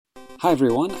Hi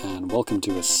everyone, and welcome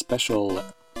to a special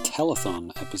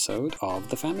Telethon episode of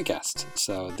the Famicast.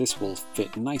 So this will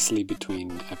fit nicely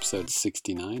between episodes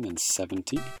 69 and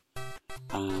 70.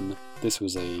 This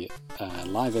was a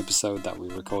live episode that we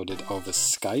recorded over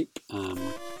Skype. A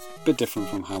bit different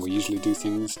from how we usually do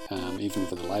things, even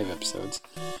for the live episodes.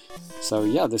 So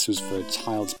yeah, this was for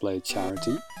Child's Play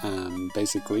charity.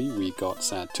 Basically, we got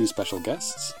two special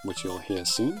guests, which you'll hear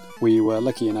soon. We were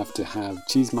lucky enough to have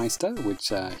Cheesemeister,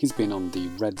 which he's been on the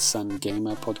Red Sun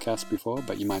Gamer podcast before,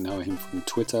 but you might know him from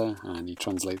Twitter, and he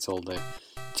translates all the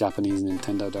Japanese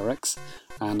Nintendo Directs.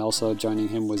 And also joining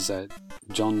him was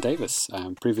John Davis,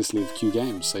 previously of Q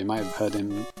Games, so you might have heard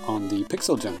him on the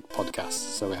Pixel Junk podcast.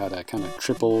 So we had a kind of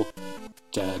triple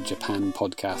Japan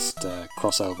podcast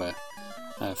crossover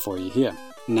for you here.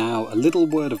 Now, a little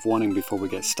word of warning before we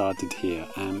get started here.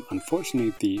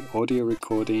 Unfortunately, the audio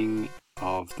recording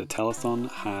of the telethon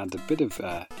had a bit of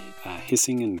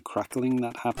hissing and crackling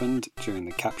that happened during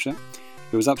the capture.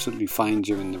 It was absolutely fine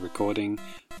during the recording,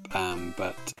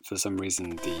 but for some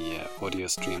reason the audio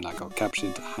stream that got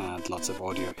captured had lots of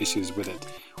audio issues with it.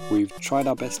 We've tried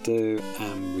our best to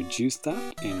reduce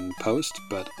that in post,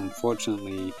 but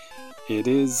unfortunately it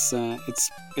is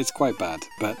it's quite bad.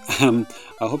 But I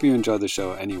hope you enjoy the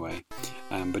show anyway.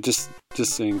 But just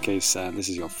in case this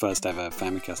is your first ever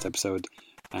Famicast episode,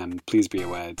 please be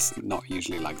aware it's not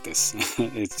usually like this.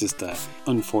 It's just an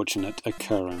unfortunate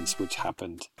occurrence which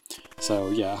happened. So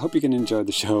yeah, I hope you can enjoy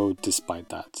the show despite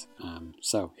that.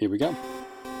 So here we go.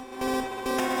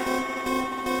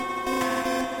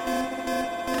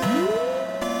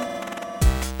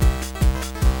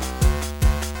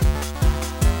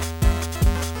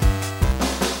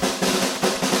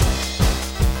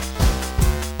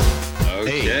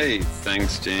 Okay,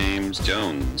 thanks James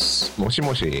Jones. Moshi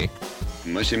moshi.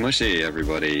 Mushy mushy,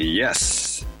 everybody.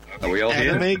 Yes. Are we all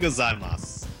here? Anime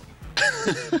gozaimasu.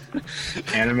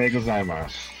 Anime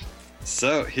gozaimasu.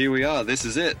 So here we are. This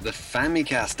is it. The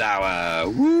Famicast hour.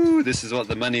 Woo! This is what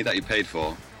the money that you paid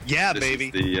for. Yeah, This baby.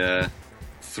 is the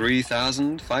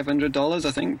 $3,500,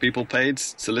 I think, people paid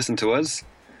to listen to us.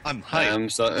 I'm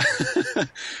hyped.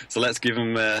 So let's give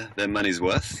them their money's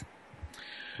worth.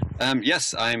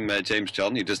 Yes, I'm James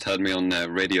John. You just heard me on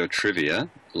Radio Trivia,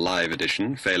 live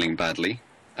edition, failing badly.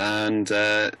 And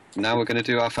now we're going to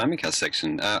do our Famicast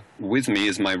section. With me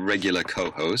is my regular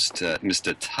co-host,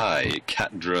 Mr. Ty,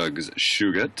 Cat Drugs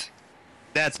Shugat.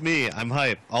 That's me. I'm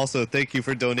hype. Also, thank you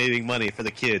for donating money for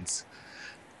the kids.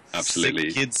 Absolutely.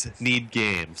 Sick kids need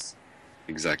games.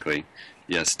 Exactly.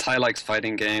 Yes, Ty likes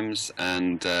fighting games,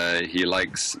 and he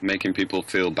likes making people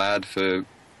feel bad for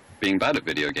being bad at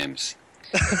video games.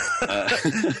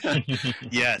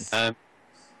 Yes.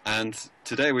 And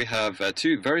today we have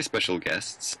two very special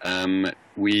guests.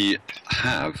 We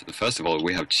have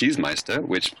Cheesemeister,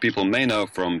 which people may know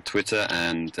from Twitter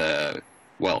and,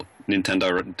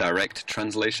 Nintendo Direct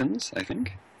translations, I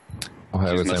think.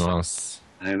 Ohayou gozaimasu.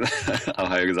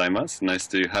 Ohayou gozaimasu. Nice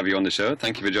to have you on the show.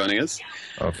 Thank you for joining us.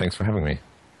 Oh, thanks for having me.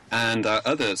 And our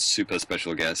other super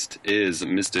special guest is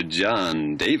Mr.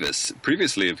 John Davis,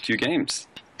 previously of Q Games.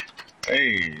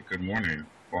 Hey, good morning.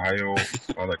 Ohio,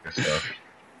 all that good stuff.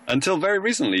 Until very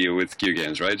recently, you were with Q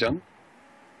Games, right, John?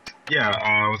 Yeah,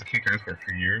 I was at Q Games for a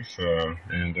few years,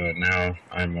 and now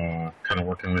I'm kind of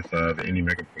working with the Indie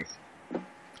Mega Booth.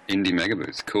 Indie Mega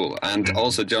Booth, cool. And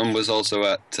also, John was also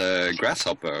at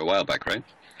Grasshopper a while back, right?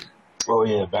 Oh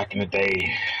yeah, back in the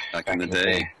day. Back in the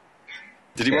day.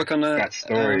 Did you work on a... Got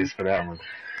stories for that one.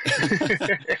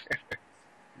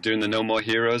 During the No More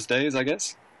Heroes days, I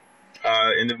guess?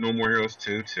 End of No More Heroes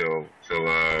 2 till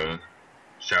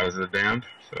Shadows of the Damned.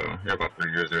 So, yeah, about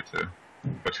 3 years there too.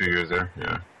 About 2 years there,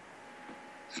 yeah.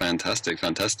 Fantastic.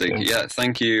 Yeah,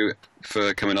 thank you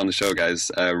for coming on the show, guys.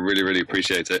 Really, really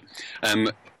appreciate it.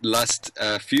 Last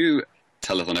few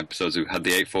telethon episodes, we've had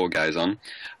the 8-4 guys on,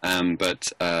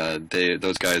 but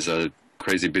those guys are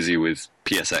crazy busy with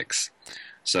PSX.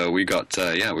 So we got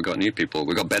new people.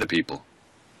 We got better people.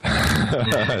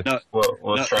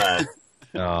 We'll try.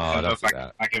 Oh, that's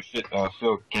that. I can fit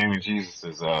Phil Gaming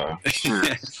Jesus'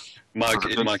 Mark,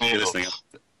 if you're listening.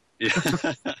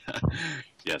 Yeah.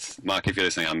 Yes, Mark, if you're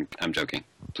listening, I'm joking.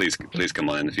 Please come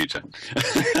on in the future.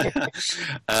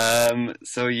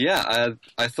 So yeah,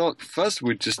 I thought first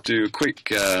we'd just do a quick,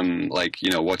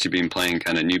 what you've been playing,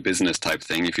 kind of new business type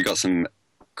thing. If you got some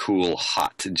cool,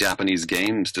 hot Japanese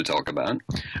games to talk about,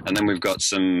 and then we've got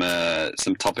some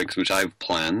topics which I've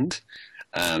planned.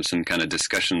 Some kind of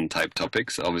discussion type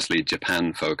topics, obviously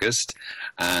Japan focused,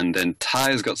 and then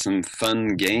Ty's got some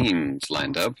fun games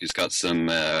lined up. He's got some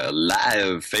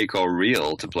live fake or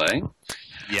real to play,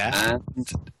 Yeah,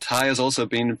 And Ty has also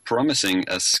been promising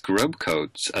a Scrub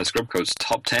Coats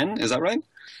top 10. Is that right?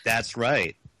 that's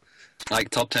right. Like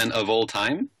top 10 of all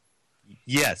time?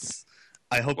 Yes.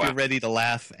 I hope Wow. you're ready to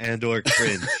laugh and/or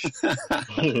cringe.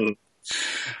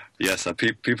 Yes,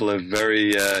 people are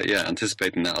very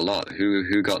anticipating that a lot.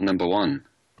 Who got number one?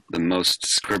 The most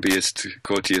scrubbiest,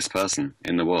 courtiest person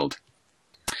in the world.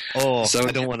 Oh, So-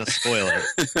 I don't want to spoil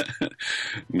it.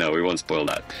 No, we won't spoil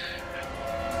that.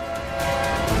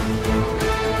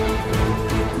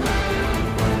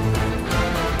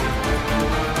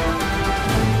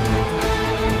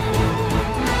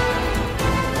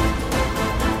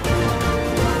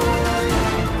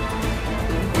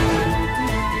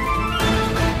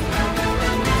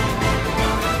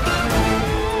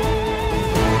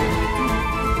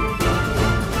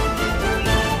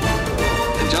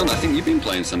 John, I think you've been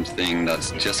playing something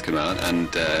that's just come out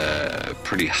and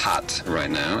pretty hot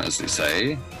right now, as they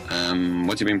say.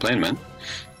 What have you been playing, man?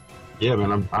 Yeah,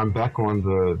 man, I'm back on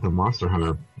the Monster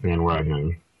Hunter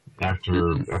bandwagon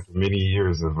after many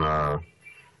years of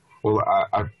well,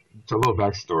 I it's a little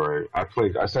backstory.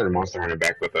 I started Monster Hunter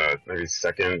back with maybe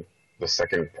the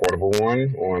second portable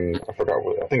one on, I forgot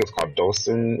what, I think it's called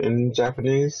Dosen in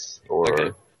Japanese, or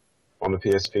Okay. on the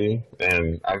PSP,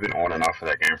 and I've been on and off of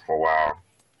that game for a while.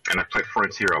 And I played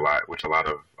Frontier a lot, which a lot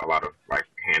of like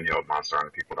handheld Monster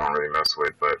Hunter people don't really mess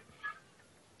with. But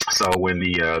so when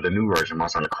the new version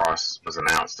Monster Hunter Cross was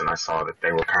announced, and I saw that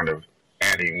they were kind of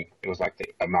adding, it was like the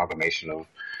amalgamation of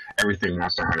everything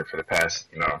Monster Hunter for the past,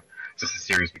 since the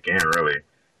series began, really.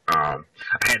 I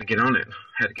had to get on it.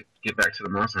 I had to get back to the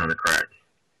Monster Hunter crack.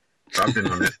 So I've been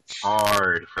on it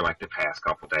hard for like the past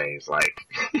couple days, like.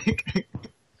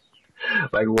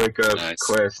 Like wake up, Nice.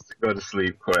 quest, go to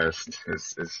sleep, quest.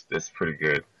 It's pretty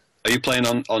good. Are you playing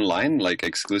online, like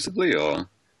exclusively, or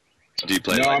do you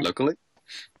play No, locally?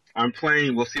 I'm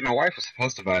playing. Well, see, my wife was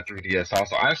supposed to buy a 3DS.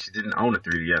 Also, I actually didn't own a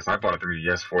 3DS. I bought a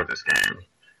 3DS for this game.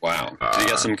 Wow. Did you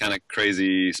get some kind of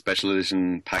crazy special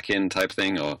edition pack-in type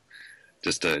thing, or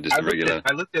just a regular?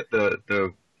 I looked at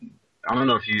the. I don't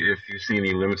know if you've seen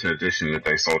the limited edition that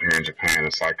they sold here in Japan.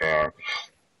 It's like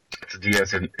it's a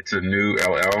DS. It's a new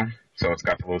LL. So it's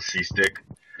got the little C stick.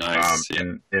 Nice.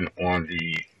 And then on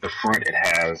the front, it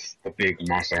has the big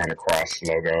Monster Hunter Cross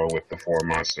logo with the 4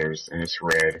 monsters, and it's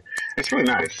red. It's really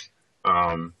nice.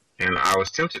 And I was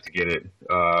tempted to get it,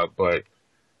 but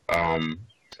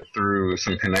through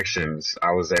some connections,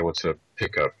 I was able to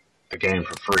pick up the game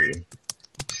for free.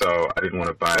 So I didn't want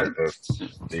to buy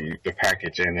the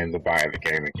package and then to buy the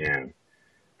game again.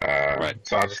 Right.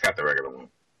 So I just got the regular one.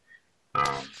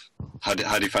 How do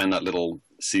you find that little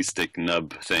C-stick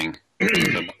nub thing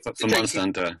for Monster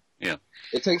Hunter? Yeah.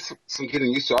 It takes some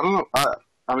getting used to. I don't know.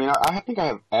 I mean, I think I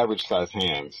have average sized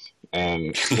hands, and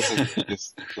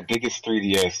it's the biggest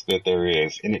 3DS that there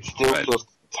is, and it still feels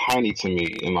tiny to me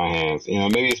in my hands.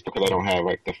 Maybe it's because I don't have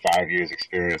like the 5 years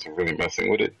experience of really messing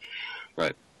with it.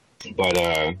 Right. But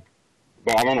I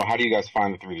don't know. How do you guys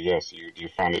find the 3DS? Do you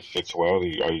find it fits well? Are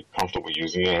you comfortable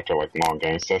using it after like long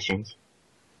game sessions?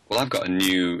 Well, I've got a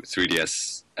new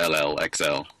 3DS LL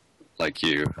XL, like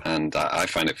you, and I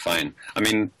find it fine. I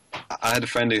mean, I had a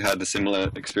friend who had a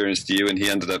similar experience to you, and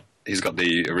he's got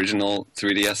the original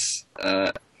 3DS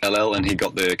LL, and he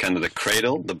got the kind of the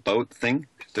cradle, the boat thing.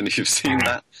 Don't know if you've seen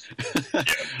that.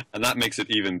 And that makes it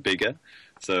even bigger.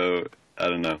 So, I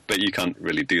don't know. But you can't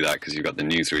really do that because you've got the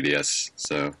new 3DS,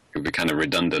 so it would be kind of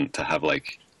redundant to have,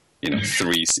 like,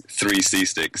 three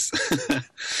C-sticks.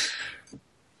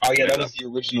 Oh yeah, that was the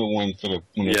original one for the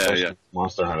first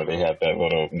Monster Hunter. They had that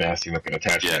little nasty looking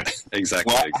attachment. Yeah,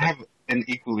 exactly. Well, I have an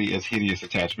equally as hideous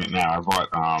attachment now. I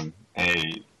bought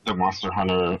the Monster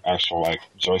Hunter actual like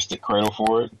joystick cradle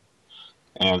for it,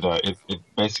 and it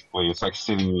basically it's like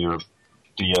sitting your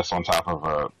DS on top of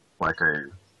a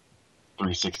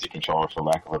 360 controller, for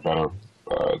lack of a better.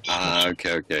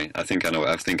 Okay. I think I know.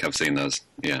 I think I've seen those.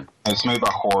 Yeah. And it's made by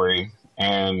Hori.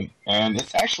 And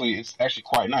it's actually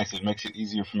quite nice. It makes it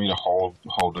easier for me to hold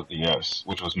the DS,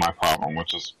 which was my problem,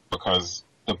 which is because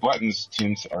the buttons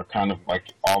are kind of like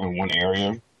all in one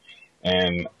area,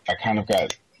 and I kind of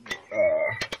got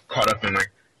caught up in like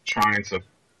trying to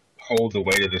hold the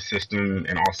weight of the system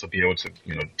and also be able to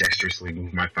dexterously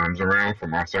move my thumbs around for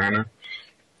Monster Hunter.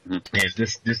 Mm-hmm. And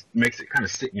this makes it kind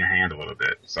of sit in your hand a little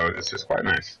bit, so it's just quite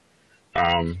nice.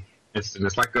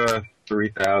 It's like a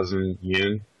 3,000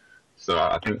 yen. So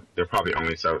I think they're probably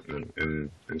only sold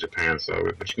in Japan. So,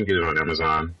 but you can get it on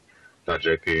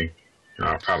Amazon.jp.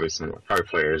 Probably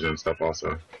players and stuff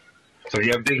also. So if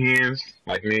you have big hands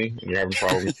like me and you're having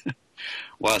problems.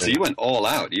 Wow, so you went all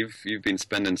out. You've been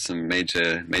spending some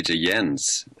major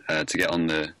yens to get on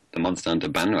the Monster Hunter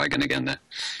bandwagon again there.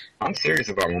 I'm serious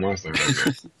about my Monster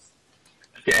Hunter.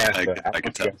 Yeah, I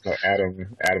can tell. Adam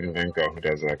Venko, who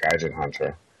does Gaijin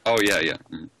Hunter. Oh yeah.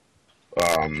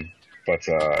 But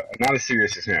not as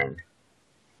serious as him.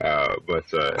 Yeah.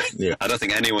 I don't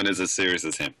think anyone is as serious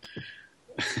as him.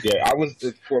 Yeah, I was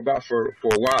for a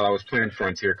while. I was playing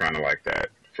Frontier kind of like that.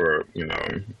 For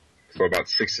about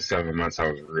 6 to 7 months, I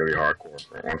was really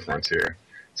hardcore on Frontier.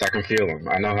 So I can feel him.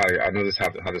 I know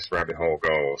how this rabbit hole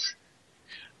goes.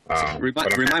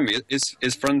 Remind me,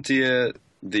 is Frontier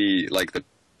the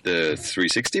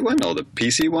 360 one or the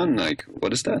PC one? Like,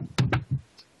 what is that?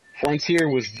 Frontier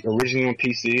was originally on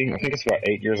PC. I think it's about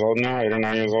 8 years old now, 8 or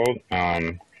 9 years old.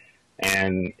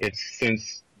 And it's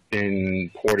since been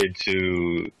ported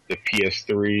to the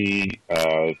PS3,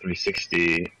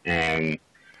 360, and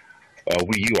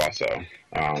Wii U also.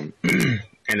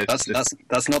 And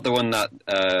that's not the one that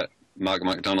Mark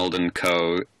McDonald and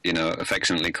co.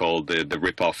 affectionately called the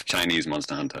rip-off Chinese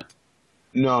Monster Hunter.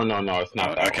 No, it's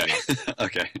not. Oh, okay,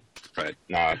 okay, right.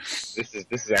 No, this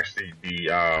is actually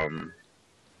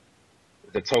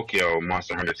the Tokyo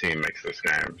Monster Hunter team makes this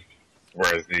game,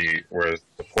 whereas the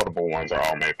portable ones are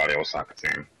all made by the Osaka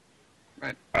team.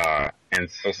 Right. And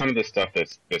so some of the stuff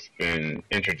that's been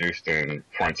introduced in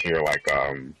Frontier, like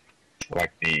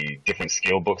the different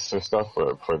skill books or stuff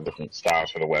for different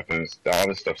styles for the weapons, all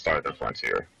this stuff started in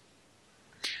Frontier.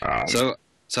 So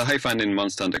how you finding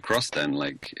Monster Hunter Cross then?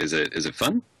 Like, is it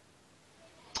fun?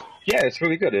 Yeah, it's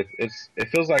really good. It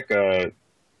feels like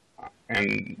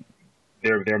and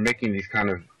they're making these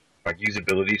kind of like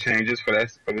usability changes for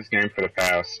this game for the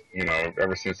past,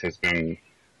 ever since it's been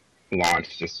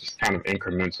launched. Just kind of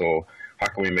incremental. How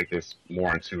can we make this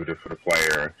more intuitive for the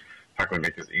player? How can we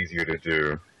make this easier to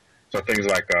do? So things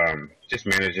like just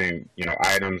managing,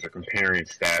 items or comparing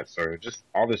stats or just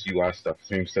all this UI stuff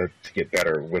seems to get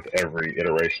better with every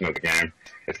iteration of the game.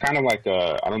 It's kind of like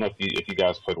I don't know if you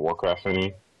guys played Warcraft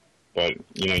any, but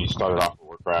you started off with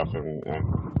Warcraft and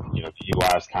the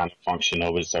UI's kind of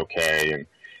functional, it's okay, and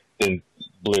then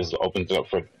Blizz opens up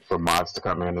for mods to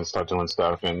come in and start doing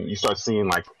stuff, and you start seeing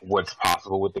like what's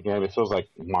possible with the game. It feels like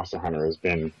Monster Hunter has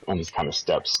been on these kind of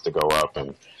steps to go up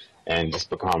and just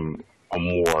become a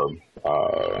more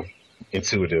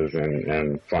intuitive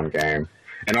and fun game.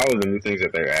 And all of the new things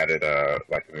that they added,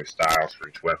 like the new styles for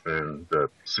each weapon, the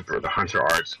hunter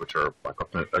arts, which are like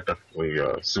definitely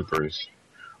supers.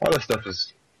 All that stuff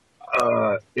is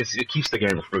it keeps the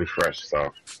game really fresh.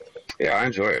 So yeah, I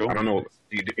enjoy it. Cool. I don't know.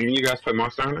 Do any of you guys play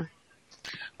Monster Hunter?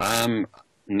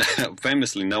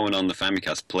 Famously, no one on the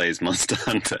Famicast plays Monster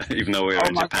Hunter, even though we're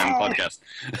a Japan podcast.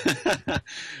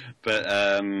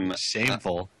 But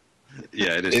shameful.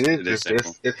 Yeah, it is.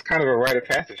 It's kind of a rite of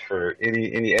passage for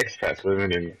any expats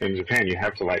living in Japan. You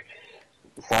have to like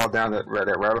fall down that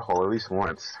rabbit hole at least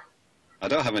once. I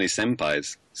don't have any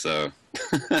senpais, so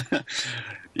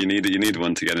you need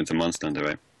one to get into Monster Hunter,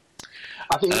 right?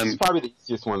 I think this is probably the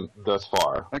easiest one thus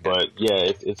far. Okay. But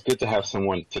yeah, it's good to have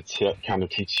someone to kind of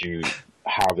teach you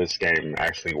how this game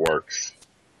actually works.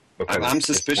 I'm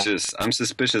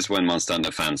suspicious when Monster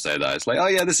Hunter fans say that. It's like, oh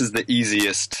yeah, this is the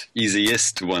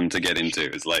easiest one to get into.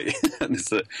 It's like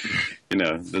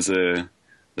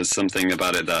there's something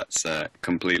about it that's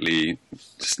completely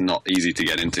just not easy to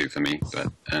get into for me. But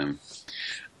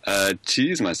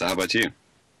Cheesemeister, how about you?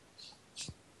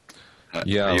 Are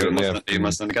you a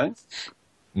Monster Hunter guy?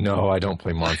 No, I don't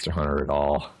play Monster Hunter at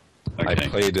all. Okay. I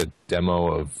played a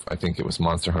demo of, I think it was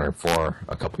Monster Hunter 4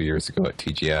 a couple years ago at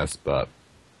TGS, but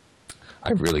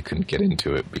I really couldn't get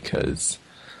into it because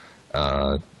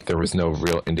there was no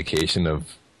real indication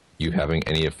of you having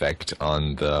any effect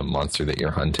on the monster that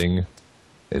you're hunting.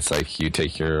 It's like you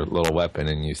take your little weapon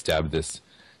and you stab this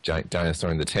giant dinosaur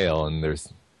in the tail, and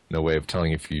there's no way of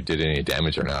telling if you did any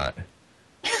damage or not.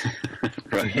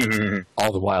 Right.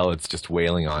 All the while it's just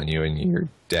wailing on you and you're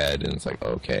dead, and it's like,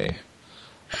 okay.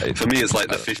 For me, it's like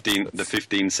the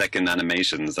 15-second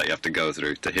animations that you have to go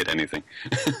through to hit anything.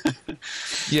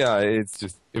 Yeah,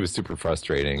 it was super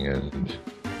frustrating and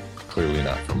clearly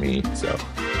not for me, so.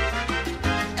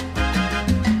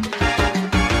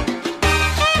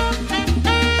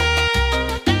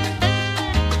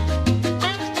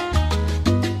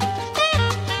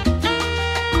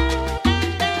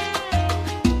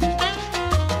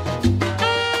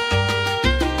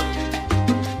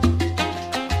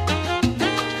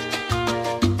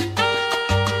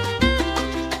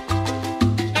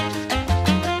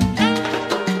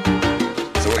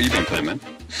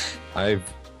 I've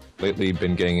lately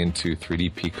been getting into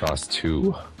 3D Picross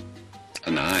 2.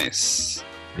 Nice.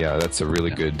 Yeah, that's a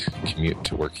really good commute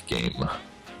to work game.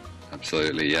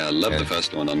 Absolutely, yeah. I love the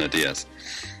first one on the DS.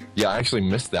 Yeah, I actually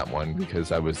missed that one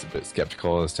because I was a bit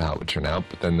skeptical as to how it would turn out.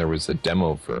 But then there was a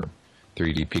demo for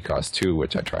 3D Picross 2,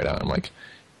 which I tried out. I'm like,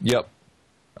 yep.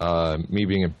 Me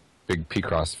being a big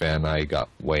Picross fan, I got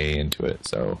way into it.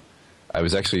 So I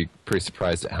was actually pretty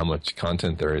surprised at how much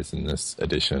content there is in this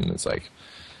edition. It's like,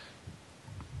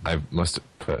 I must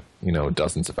have put,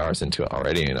 dozens of hours into it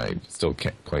already, and I still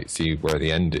can't quite see where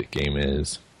the end game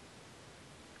is.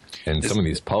 And some of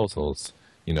these puzzles,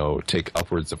 take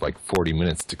upwards of like 40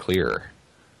 minutes to clear.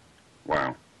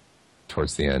 Wow.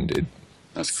 Towards the end.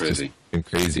 That's crazy. It's been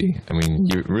crazy. I mean,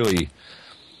 you really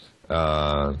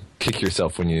kick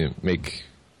yourself when you make,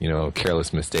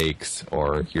 careless mistakes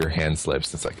or your hand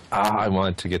slips. It's like, I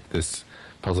want to get this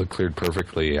puzzle cleared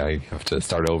perfectly. I have to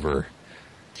start over.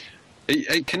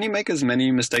 Can you make as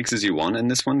many mistakes as you want in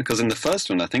this one? Because in the first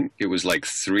one, I think it was like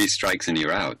 3 strikes and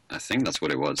you're out. I think that's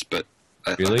what it was. But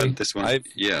really? This one, I've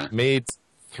made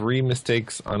 3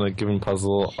 mistakes on a given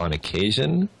puzzle on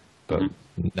occasion, but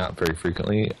not very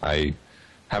frequently. I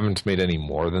haven't made any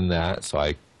more than that, so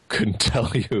I couldn't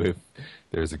tell you if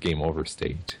there's a game over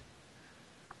state.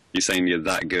 You're saying you're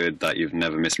that good that you've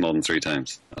never missed more than 3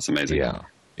 times? That's amazing. Yeah.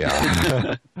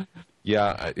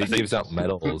 Yeah, it gives out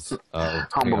medals.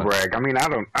 Humble brag. I mean, I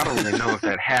don't even know if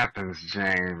that happens,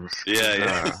 James.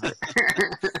 Yeah.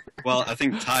 Well, I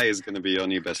think Ty is going to be your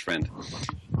new best friend.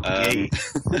 Ty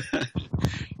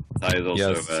is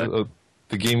also... so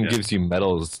the game gives you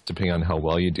medals depending on how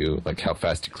well you do, like how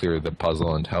fast you clear the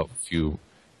puzzle and how few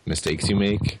mistakes you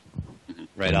make.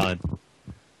 Right on.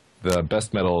 The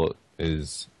best medal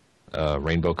is a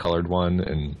rainbow-colored one,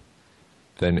 and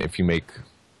then if you make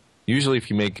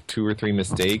 2 or 3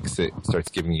 mistakes, it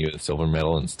starts giving you a silver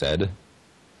medal instead.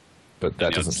 But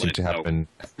that doesn't seem to happen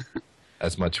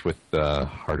as much with the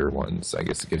harder ones. I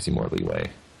guess it gives you more leeway.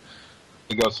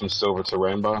 It goes from silver to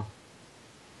rainbow.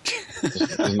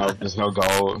 There's no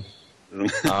gold.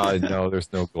 No,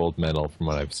 there's no gold medal from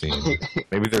what I've seen.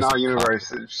 Maybe there's no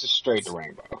universe. It's just straight to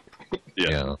rainbow.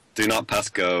 Yeah. Do not pass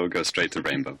go straight to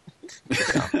rainbow.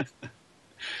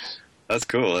 That's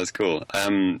cool.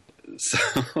 So,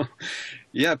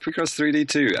 yeah, Picross 3D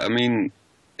 2. I mean,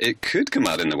 it could come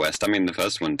out in the West. I mean, the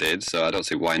first one did, so I don't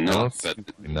see why not. But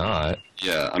not.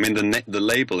 Yeah, I mean, the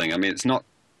labeling. I mean, it's not.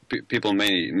 People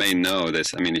may know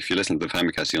this. I mean, if you listen to the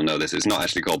Famicast, you'll know this. It's not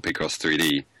actually called Picross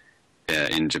 3D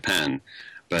in Japan,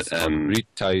 but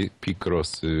Ritai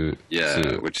Picross.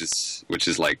 Yeah, which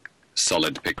is like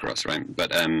solid Picross, right?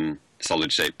 But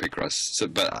solid shape Picross. So,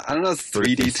 but I don't know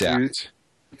 3D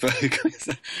 2.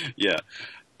 Yeah.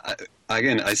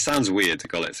 Again, it sounds weird to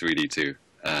call it 3D 2,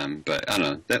 but I don't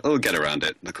know. They'll get around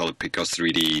it. They'll call it Picross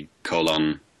 3D :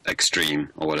 Extreme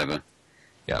or whatever.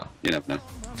 Yeah. You never know.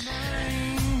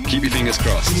 Keep your fingers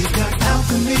crossed. We got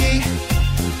alchemy,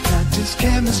 practice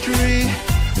chemistry.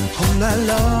 All night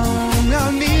long, I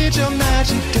need your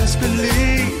magic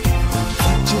desperately.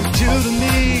 What you do to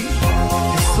me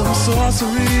is some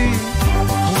sorcery.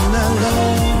 All night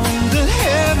long, the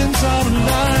heavens are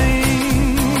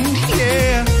aligned.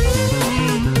 Yeah.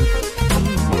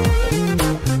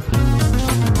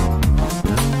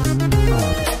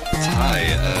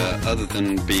 Other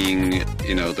than being,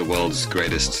 the world's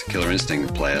greatest Killer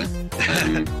Instinct player,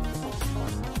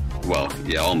 well,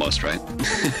 yeah, almost, right?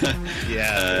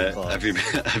 Yeah. Have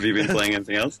you been playing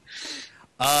anything else?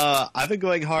 I've been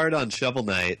going hard on Shovel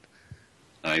Knight.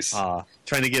 Nice.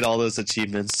 Trying to get all those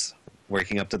achievements,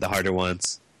 working up to the harder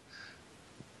ones.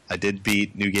 I did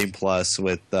beat New Game Plus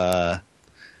with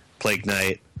Plague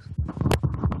Knight.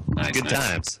 Nice, Good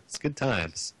times. It's good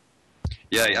times.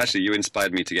 Yeah, actually, you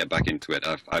inspired me to get back into it.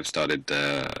 I've started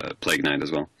Plague Knight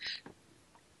as well.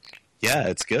 Yeah,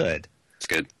 it's good. It's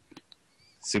good.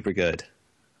 Super good.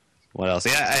 What else?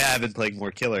 Yeah, I have been playing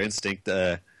more Killer Instinct.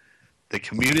 The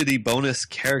community bonus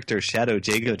character Shadow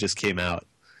Jago just came out.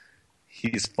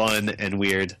 He's fun and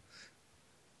weird.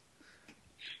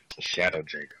 Shadow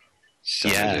Jago.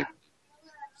 Yeah.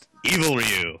 Evil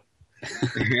Ryu.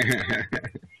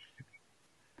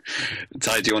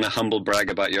 Ty, do you want to humble brag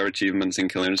about your achievements in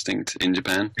Killer Instinct in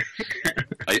Japan?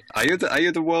 Are you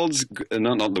the world's,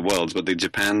 not the world's, but the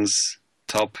Japan's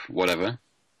top whatever?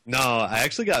 No, I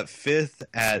actually got 5th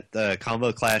at the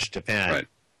Combo Clash Japan. Right.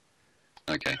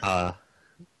 Okay. But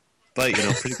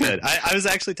pretty good. I was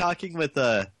actually talking with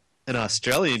an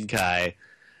Australian guy,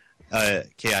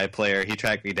 KI player. He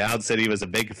tracked me down, said he was a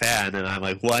big fan, and I'm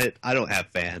like, what? I don't have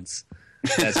fans.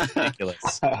 That's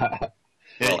ridiculous.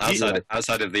 Well,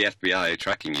 outside of the FBI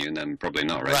tracking you, then probably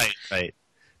not, right? Right.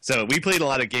 So we played a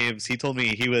lot of games. He told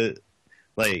me he was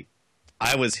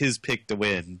I was his pick to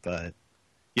win, but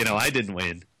I didn't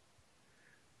win.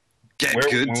 Get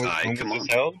good, Ty. Come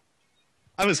on.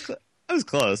 I was I was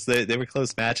close. They were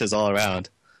close matches all around.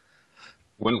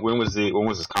 When was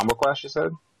this Combo Clash? You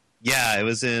said? Yeah, it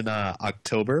was in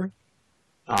October.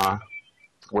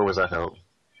 Where was that held?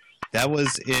 That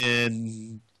was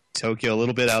in Tokyo, a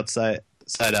little bit outside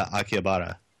of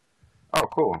Akihabara. Oh,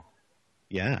 cool.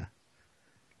 Yeah,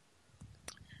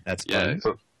 that's fun.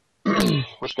 So,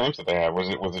 which games did they have? Was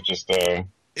it just?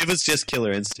 It was just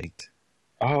Killer Instinct.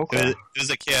 Oh, okay. It was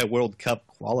a KI World Cup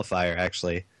qualifier,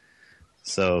 actually.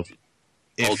 So,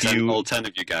 if all 10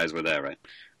 of you guys were there, right?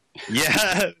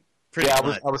 Yeah, pretty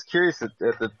much. I was curious at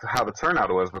how the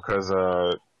turnout was because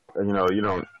you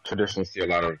don't traditionally see a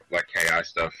lot of like KI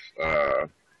stuff.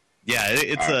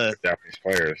 It's a Japanese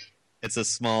players. It's a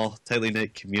small, tightly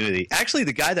knit community. Actually,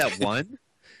 the guy that won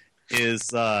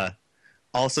is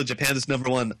also Japan's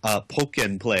 #1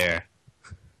 Pokken player.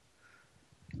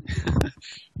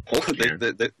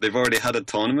 They've already had a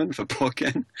tournament for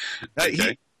Pokken?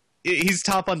 Okay. He's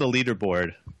top on the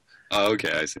leaderboard. Oh,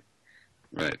 okay, I see.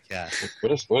 Right. Yeah.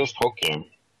 What is Pokken?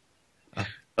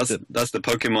 That's the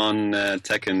Pokemon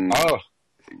Tekken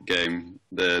game.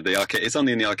 The arcade. It's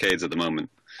only in the arcades at the moment.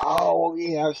 Oh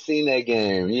yeah, I've seen that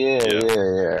game. Yeah.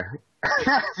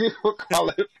 People call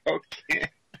it Pokken.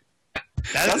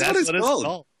 That's what it's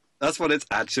called. That's what it's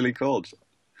actually called.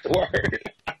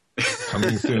 Word.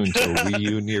 Coming soon to a Wii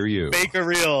U near you. Fake or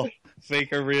real?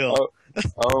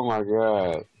 Oh my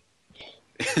god.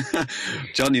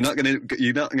 John, you're not gonna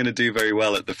do very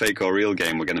well at the fake or real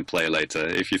game we're gonna play later.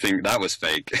 If you think that was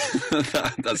fake,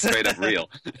 that's straight up real.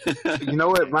 You know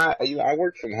what? I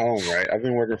work from home, right? I've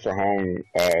been working from home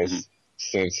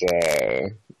since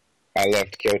I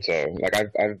left Kyoto. Like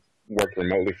I've worked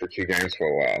remotely for 2 games for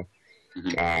a while.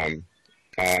 Mm-hmm.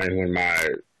 And when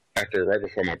right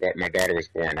before my daughter was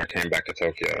born, I came back to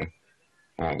Tokyo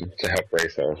to help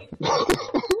raise her.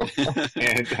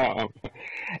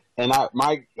 And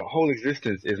my whole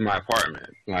existence is my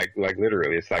apartment. Like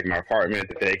literally, it's like my apartment,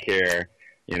 the daycare.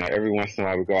 Every once in a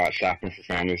while we go out shopping for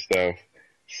family stuff.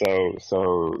 So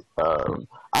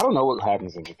I don't know what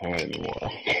happens in Japan anymore.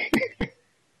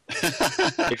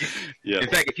 In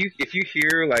fact, if you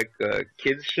hear like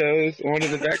kids shows on in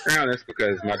the background, that's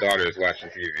because my daughter is watching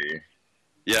TV.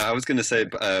 Yeah, I was going to say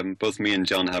both me and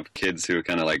John have kids who are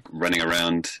kind of like running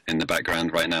around in the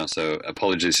background right now. So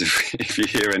apologies if you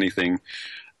hear anything,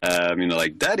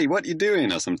 like "Daddy, what you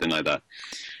doing?" or something like that.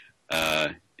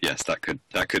 Yes, that could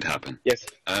happen. Yes,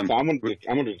 so I'm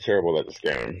gonna do terrible at this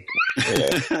game.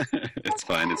 Yeah. It's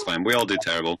fine. We all do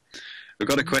terrible. We've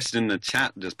got a question in the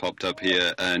chat just popped up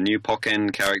here. New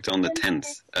Pokken character on the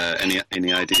 10th.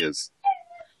 Any ideas?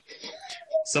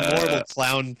 Some horrible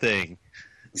clown thing.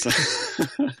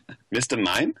 Mr.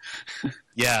 Mime?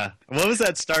 Yeah. What was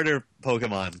that starter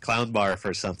Pokemon? Clown Barf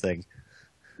or something?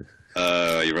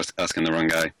 You're asking the wrong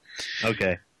guy.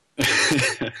 Okay.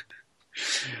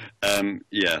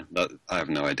 Yeah, I have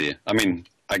no idea. I mean,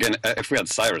 again, if we had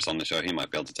Cyrus on the show, he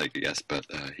might be able to take a guess, but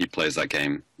he plays that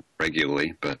game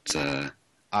regularly. But yeah.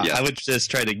 I would just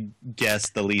try to guess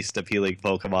the least appealing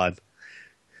Pokemon.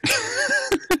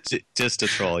 Just to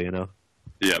troll,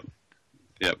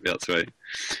 Yep, that's right.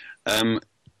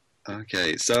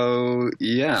 Okay, so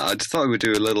yeah, I just thought we would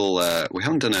do a little. We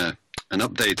haven't done an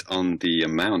update on the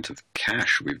amount of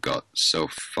cash we've got so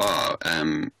far.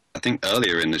 I think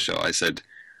earlier in the show I said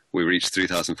we reached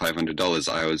 $3,500.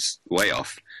 I was way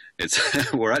off.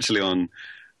 We're actually on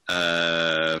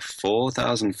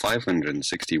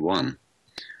 4,561.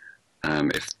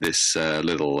 If this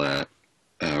little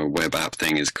web app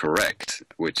thing is correct,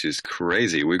 which is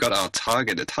crazy. We got our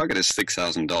target. The target is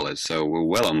 $6,000, so we're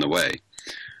well on the way.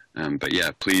 But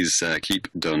yeah, please keep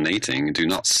donating. Do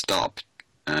not stop.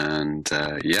 And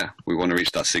yeah, we want to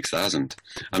reach that 6,000.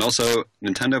 And also,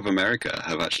 Nintendo of America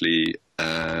have actually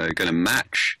going to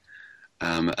match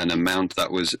an amount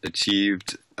that was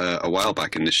achieved a while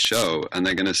back in this show, and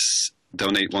they're going to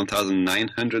donate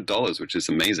 $1,900, which is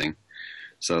amazing.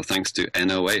 So thanks to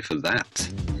NOA for that.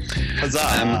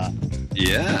 Huzzah!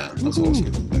 Yeah, that's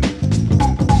awesome.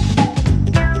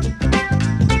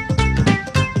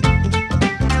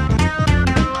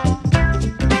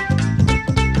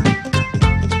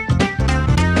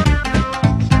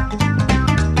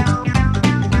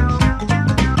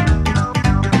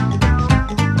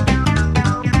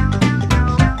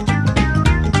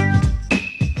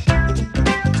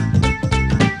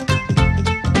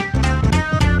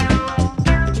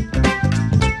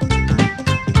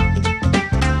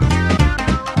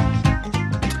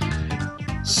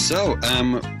 So,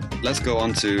 let's go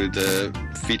on to the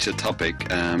featured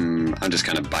topic. I'm just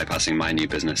kind of bypassing my new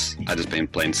business. I've just been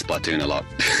playing Splatoon a lot,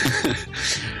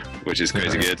 which is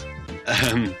crazy good.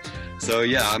 So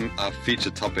yeah, our feature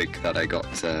topic that I got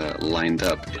lined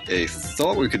up. I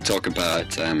thought we could talk about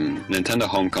Nintendo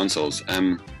home consoles.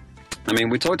 I mean,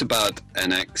 we talked about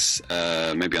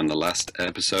NX maybe on the last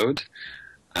episode,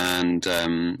 and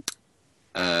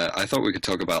I thought we could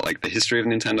talk about like the history of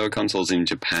Nintendo consoles in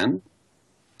Japan,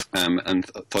 and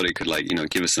thought it could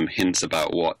give us some hints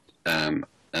about what the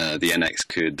NX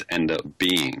could end up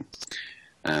being.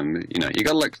 You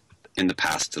got to look in the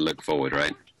past to look forward,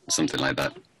 right? Something like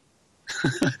that.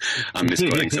 I'm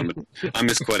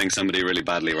misquoting somebody really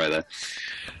badly right there.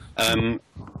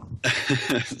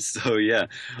 So yeah,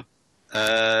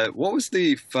 what was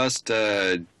the first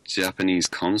Japanese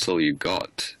console you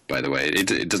got? By the way,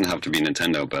 it doesn't have to be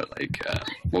Nintendo, but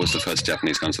what was the first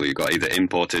Japanese console you got? Either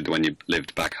imported when you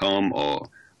lived back home or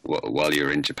while you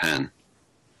were in Japan.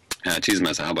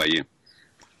 Cheesemester, how about you?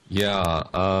 Yeah,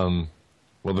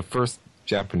 well, the first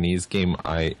Japanese game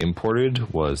I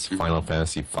imported was Final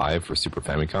Fantasy V for Super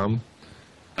Famicom.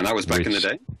 And that was back in the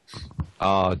day?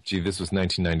 This was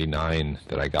 1999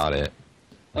 that I got it.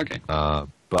 Okay.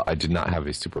 But I did not have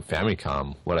a Super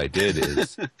Famicom. What I did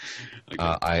is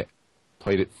I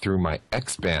played it through my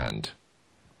X-Band,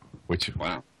 which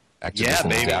acted as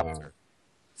an adapter.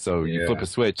 So you flip a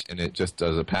switch and it just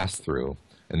does a pass-through,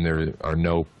 and there are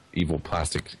no evil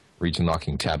plastic region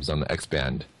locking tabs on the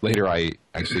X-Band. Later I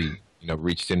actually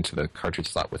reached into the cartridge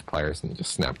slot with pliers and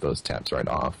just snapped those tabs right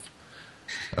off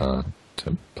to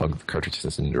plug the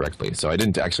cartridges in directly. So I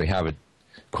didn't actually have a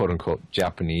quote-unquote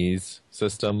Japanese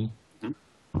system.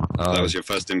 That was your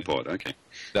first import, okay.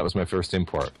 That was my first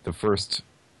import. The first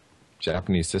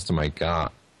Japanese system I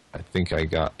think I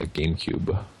got a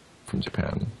GameCube from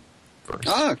Japan first.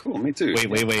 Ah, cool, me too.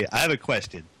 Wait. I have a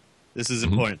question. This is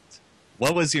important.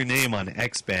 What was your name on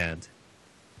X-Band?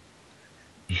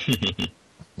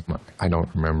 I don't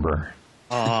remember.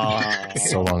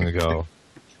 So long ago.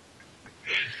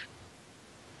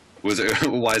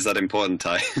 Why is that important,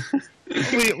 Ty?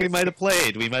 we might have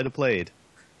played.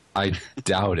 I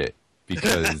doubt it,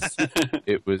 because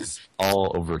it was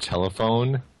all over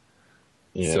telephone.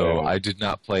 Yeah. So I did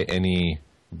not play any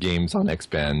games on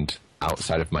X-Band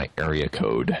outside of my area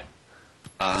code.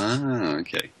 Ah,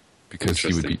 okay. Because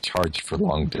you would be charged for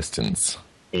long distance.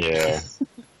 Yeah.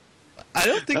 I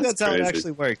don't think that's how it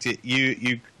actually worked.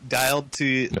 You dialed to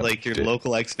your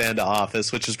local X-Band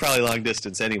office, which was probably long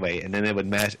distance anyway, and then it would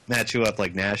match you up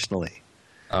nationally.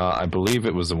 I believe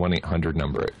it was a 1-800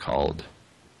 number it called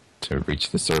to reach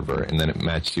the server, and then it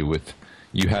matched you with.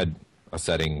 You had a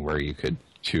setting where you could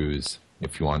choose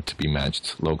if you want to be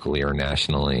matched locally or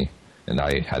nationally, and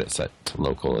I had it set to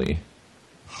locally.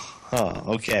 Oh,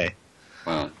 okay.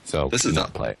 Wow. So this is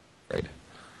not play, right?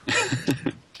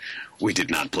 We did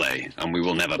not play, and we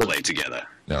will never play together.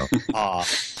 No.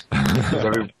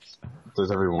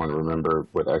 Does everyone remember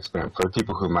what X-Band? For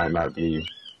people who might not have been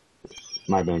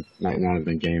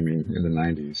gaming in the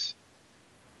 90s.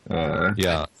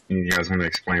 Yeah. You guys want to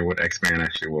explain what X-Band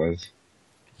actually was?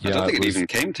 Yeah, I don't think it even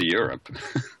came to Europe.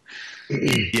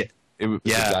 Yeah. It was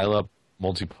a dial-up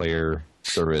multiplayer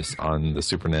service on the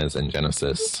Super NES and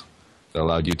Genesis that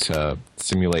allowed you to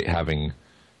simulate having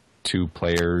two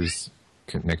players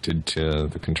connected to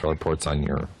the controller ports on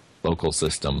your local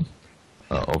system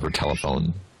over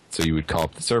telephone. So you would call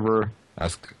up the server,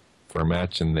 ask for a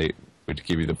match, and they would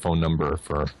give you the phone number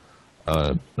for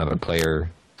another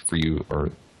player for you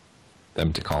or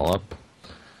them to call up.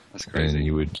 That's crazy. And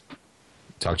you would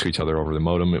talk to each other over the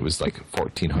modem. It was like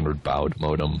 1400 baud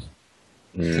modem.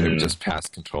 And it would just pass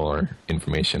controller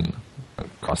information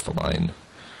across the line.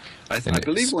 I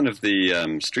believe one of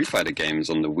the Street Fighter games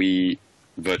on the Wii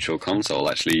Virtual Console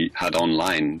actually had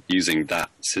online using that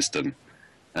system,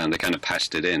 and they kind of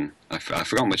patched it in. I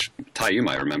forgot which. Ty, you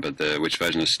might remember which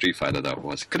version of Street Fighter that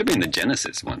was. It could have been the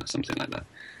Genesis one or something like that.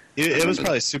 It was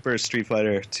probably Super Street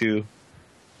Fighter 2.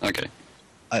 Okay.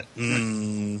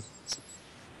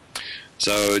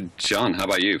 So, John, how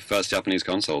about you? First Japanese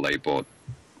console that you bought?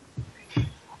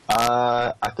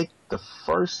 I think the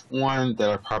first one that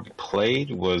I probably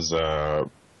played was the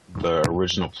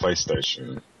original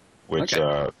PlayStation, which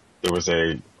there was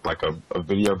a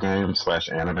video game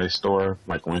 / anime store,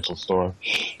 rental store,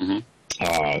 in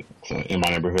my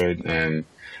neighborhood, and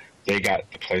they got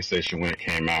the PlayStation when it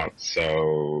came out,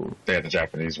 so they had the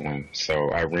Japanese one,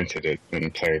 so I rented it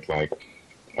and played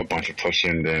a bunch of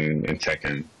Pushin and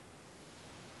Tekken.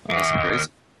 That's crazy.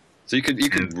 So you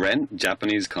could rent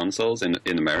Japanese consoles in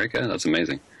America? That's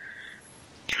amazing.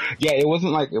 Yeah, it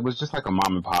wasn't it was just a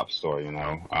mom and pop store,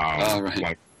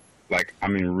 right.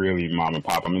 Really mom and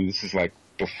pop. This is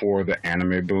before the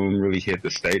anime boom really hit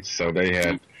the States, so they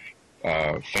had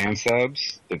fan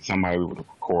subs that somebody would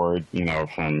record,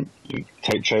 from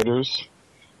tape traders,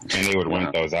 and they would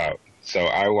rent those out. So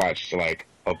I watched like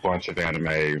a bunch of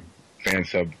anime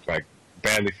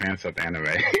badly fan sub anime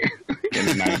in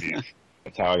the 90s.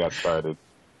 That's how I got started.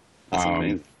 That's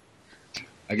amazing.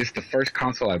 I guess the first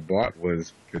console I bought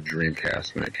was the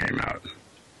Dreamcast when it came out.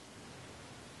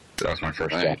 That was my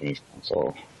first Japanese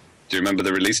console. Do you remember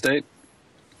the release date?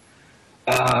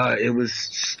 It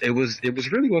was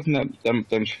really wasn't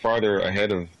that much farther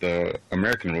ahead of the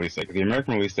American release date. The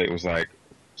American release date was like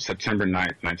September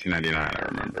 9th, 1999, I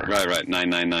remember. Right,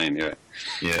 999, yeah.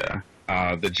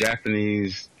 Yeah. The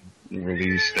Japanese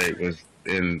release date was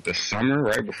in the summer,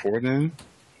 right before then?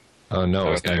 Oh, no,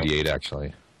 it was 98,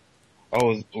 actually.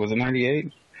 Oh, was it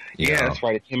 98? Yeah, that's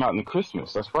right. It came out in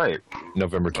Christmas. That's right.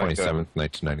 November 27th,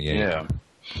 1998. Yeah.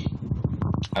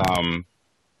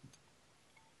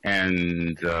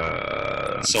 And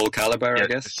Soul Calibur, yeah, I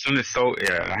guess. As soon as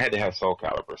I had to have Soul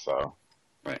Calibur, so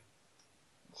right.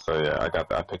 So yeah, I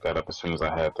picked that up as soon as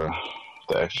I had the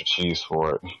extra cheese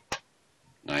for it.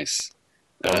 Nice.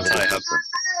 Ty,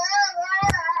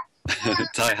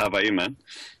 Ty, how about you, man?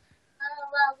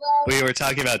 We were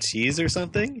talking about cheese or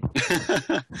something?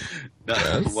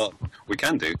 No, well, we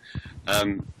can do.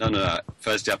 No.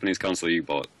 First Japanese console you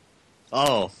bought.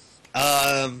 Oh,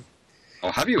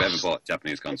 Or have you ever bought a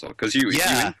Japanese console? Because you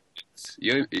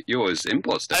always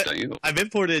import stuff, don't you? I've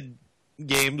imported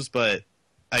games, but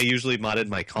I usually modded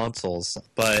my consoles.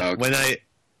 But when I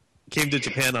came to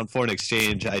Japan on foreign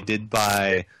exchange, I did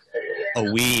buy a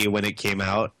Wii when it came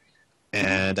out,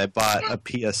 and I bought a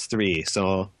PS3.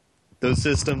 So those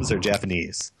systems are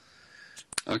Japanese.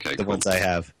 Okay, the ones I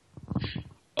have.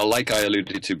 Well, like I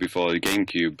alluded to before, the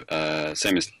GameCube,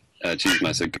 same as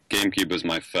Cheeseman, GameCube was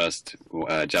my first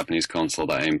Japanese console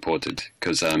that I imported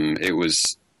because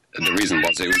the reason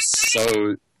was it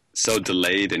was so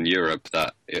delayed in Europe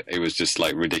that it was just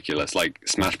like ridiculous. Like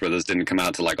Smash Brothers didn't come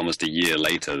out till like almost a year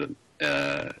later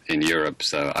in Europe,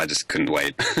 so I just couldn't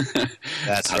wait.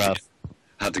 That's rough.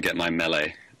 Had to get my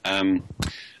Melee.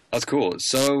 That's cool.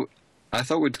 So I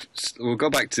thought we'll go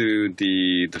back to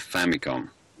the Famicom.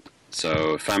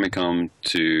 So Famicom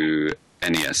to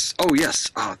NES. Oh, yes.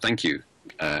 Oh, thank you.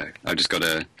 I just got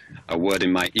a word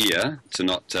in my ear to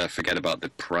not forget about the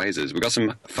prizes. We've got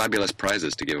some fabulous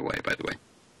prizes to give away, by the way.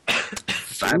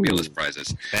 Fabulous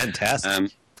prizes.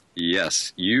 Fantastic.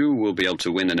 Yes, you will be able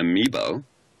to win an amiibo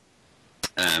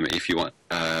if you want.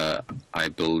 I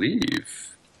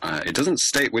believe it doesn't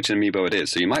state which amiibo it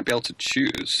is, so you might be able to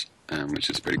choose, which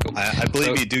is pretty cool. I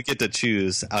believe you do get to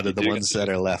choose out of the ones that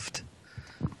are left.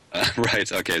 Right.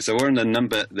 Okay. So we're in the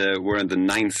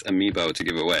 9th amiibo to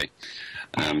give away.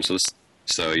 So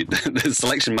the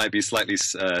selection might be slightly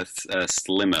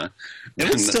slimmer.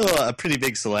 It was still a pretty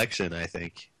big selection, I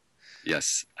think.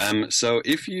 Yes. So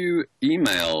if you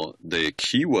email the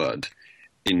keyword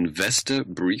investor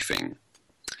briefing,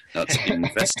 that's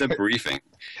investor briefing.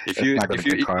 If you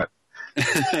caught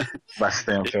by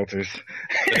spam filters.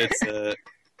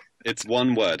 It's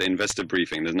one word, investor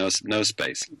briefing. There's no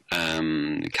space.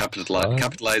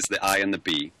 Capitalize the I and the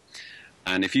B.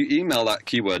 And if you email that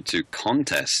keyword to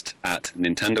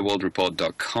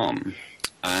contest@nintendoworldreport.com,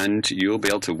 and you'll be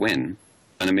able to win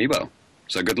an amiibo.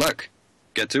 So good luck.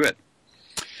 Get to it.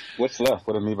 What's left?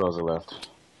 What amiibos are left?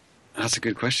 That's a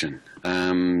good question. I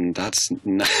don't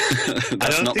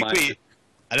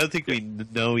think we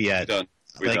know yet. I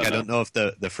don't know if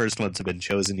the first ones have been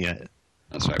chosen yet.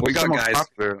 That's right. We got guys.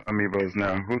 Popular amiibos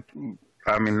now.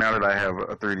 I mean, now that I have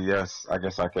a 3DS, I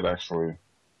guess I could actually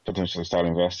potentially start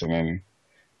investing in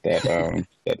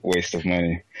that waste of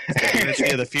money. It's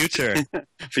the future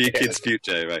for your kids'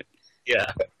 future, right?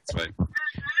 Yeah, that's right.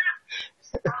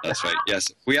 That's right. Yes,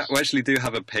 we actually do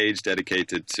have a page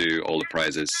dedicated to all the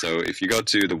prizes. So if you go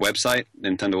to the website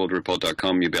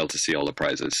nintendoworldreport.com, you'll be able to see all the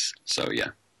prizes. So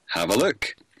yeah, have a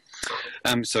look.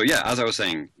 So yeah, as I was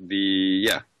saying,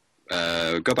 go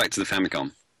back to the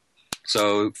Famicom.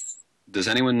 So does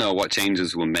anyone know what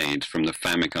changes were made from the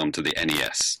Famicom to the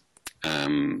NES?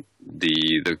 The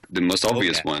most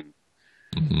obvious one.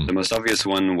 Mm-hmm. The most obvious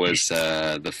one was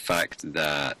the fact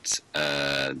that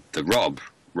the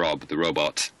Rob the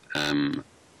robot,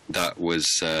 that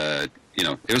was it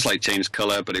was like changed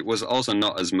color, but it was also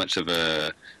not as much of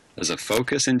a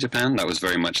focus in Japan. That was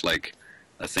very much like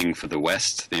a thing for the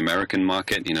West, the American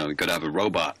market. You got to have a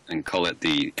robot and call it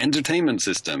the entertainment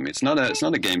system. It's not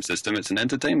a game system. It's an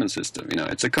entertainment system.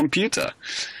 It's a computer.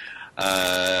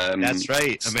 That's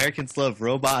right. Americans love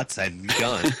robots and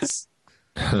guns.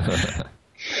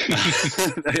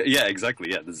 Yeah,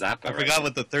 exactly. Yeah, the Zapper. I forgot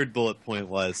what the third bullet point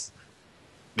was.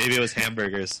 Maybe it was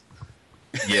hamburgers.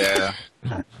 Yeah,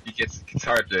 it's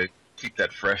hard to keep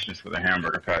that freshness with a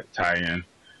hamburger tie-in.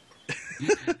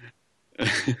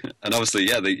 And obviously,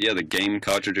 the game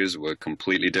cartridges were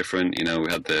completely different. You know,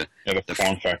 we had the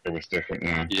form factor was different.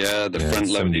 the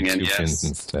front-loading 72 NES pins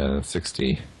instead of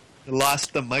 60.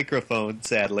 Lost the microphone,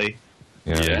 sadly.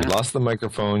 Yeah, Yeah. you lost the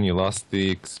microphone, you lost the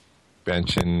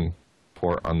expansion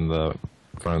port on the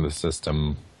front of the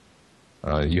system.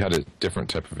 You had a different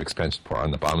type of expansion port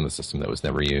on the bottom of the system that was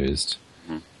never used.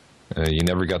 You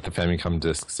never got the Famicom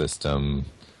disk system.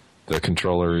 The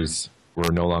controllers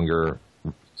were no longer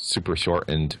super short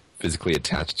and physically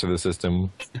attached to the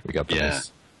system. We got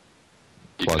those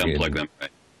You could plug-in unplug them, right?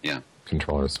 Yeah.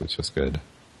 controllers, which was good.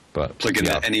 But Plug in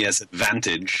the NES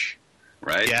Advantage,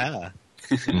 right? Yeah.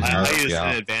 I used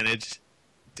Yeah. an Advantage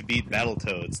to beat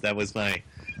Battletoads. That was my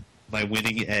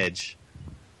winning edge.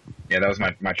 Yeah, that was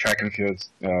my track and field,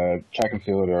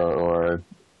 or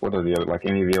what are the other, like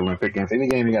any of the Olympic games. Any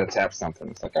game you got to tap something.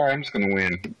 It's like, all right, I'm just gonna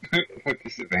win with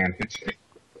this advantage.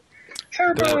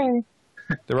 Turbo.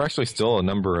 There were actually still a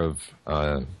number of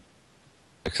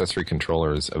accessory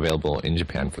controllers available in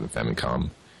Japan for the Famicom.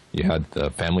 You had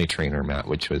the Family Trainer mat,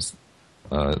 which was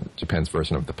Japan's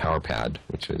version of the Power Pad,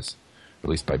 which was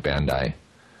released by Bandai.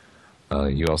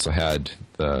 You also had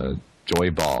the Joy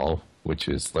Ball, which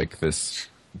is like this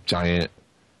giant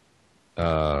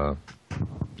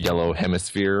yellow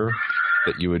hemisphere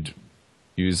that you would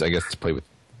use, I guess, to play with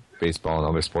baseball and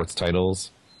other sports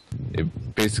titles.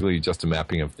 It basically just a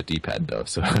mapping of the D-pad, though.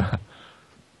 So I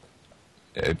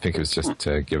think it was just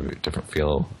to give it a different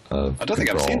feel of I don't think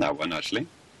I've control. seen that one, actually.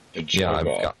 Yeah, I've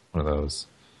got one of those.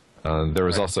 There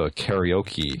was also a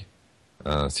karaoke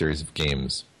series of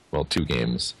games. Well, 2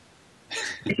 games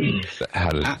that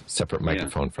had a separate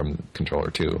microphone from the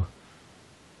controller too.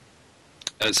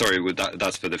 Sorry,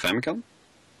 that's for the Famicom?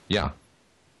 Yeah.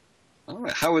 All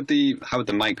right. How would the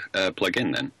mic plug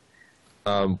in then?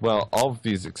 Well, all of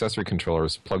these accessory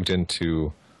controllers plugged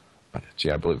into,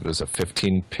 I believe it was a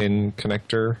 15-pin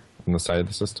connector on the side of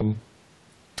the system.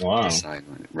 Wow.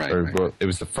 Right. Well, it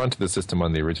was the front of the system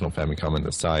on the original Famicom and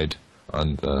the side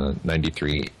on the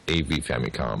 93 AV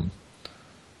Famicom.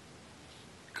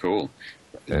 Cool.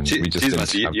 And we just didn't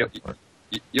have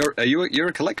You're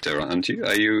a collector, aren't you?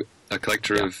 Are you a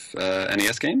collector of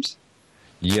NES games?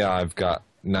 Yeah, I've got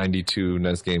 92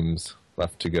 NES games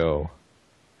left to go.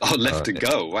 Oh, left to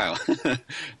go! Wow,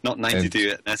 not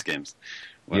 92 NES games.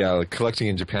 Wow. Yeah, collecting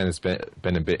in Japan has been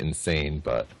a bit insane,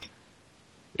 but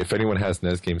if anyone has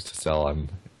NES games to sell, I'm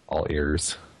all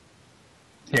ears.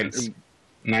 Yeah,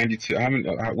 92.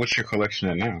 What's your collection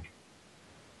at now?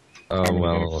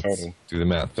 Well, let's total? do the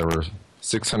math. There were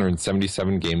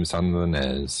 677 games on the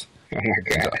NES. Oh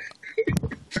my god.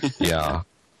 Yeah,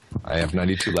 I have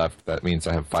 92 left. That means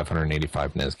I have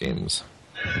 585 NES games.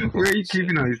 Where are you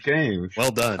keeping all these games?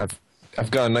 Well done. I've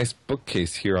got a nice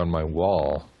bookcase here on my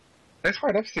wall. That's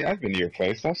right. I've been to your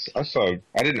place. I saw.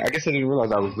 I guess I didn't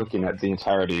realize I was looking at the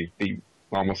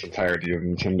almost entirety of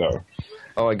Nintendo.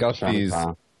 Oh, I got Trying to these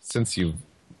find- since you've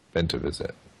been to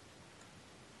visit.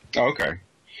 Oh, okay.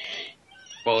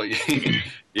 Well,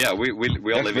 yeah, we all That's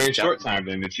live a in very Japan. short time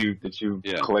then that you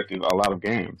Yeah. collected a lot of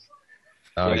games.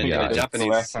 I think yeah, the Japanese-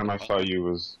 last time I saw you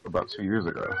was about 2 years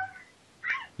ago.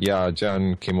 Yeah,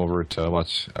 John came over to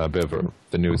watch a bit of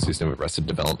the new season of Arrested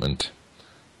Development.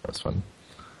 That was fun.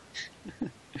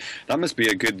 That must be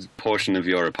a good portion of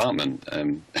your apartment.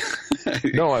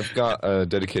 No, I've got a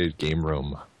dedicated game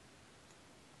room.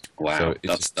 Wow, So it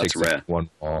that's just takes up rare. one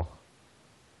wall.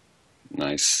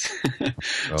 Nice.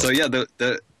 Oh. So yeah,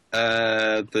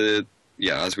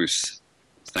 as we've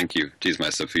thank you, Cheese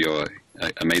Master, for your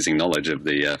amazing knowledge of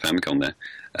the Famicom. There,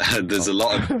 there's a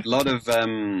lot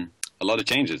of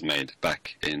changes made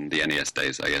back in the NES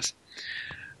days, I guess.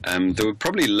 There were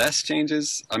probably less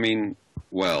changes. I mean,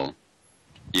 well,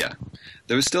 yeah,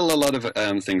 there was still a lot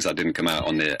of things that didn't come out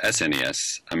on the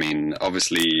SNES. I mean,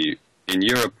 obviously in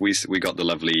Europe we got the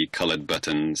lovely colored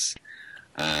buttons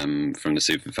from the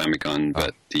Super Famicom,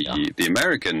 but the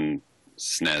American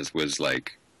SNES was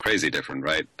like crazy different,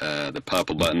 right? The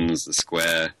purple buttons, the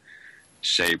square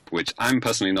shape, which I'm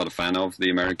personally not a fan of, the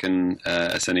American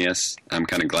SNES. I'm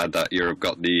kind of glad that Europe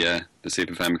got the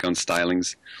Super Famicom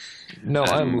stylings. No,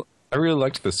 I really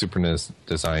liked the Super NES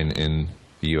design in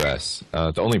the US.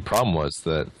 The only problem was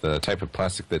that the type of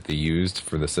plastic that they used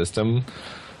for the system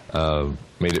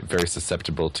made it very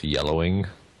susceptible to yellowing.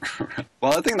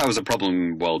 Well, I think that was a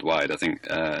problem worldwide. I think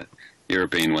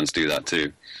European ones do that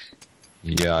too.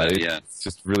 Yeah, yeah. It's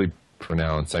just really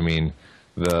pronounced. I mean,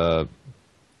 the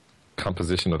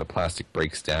composition of the plastic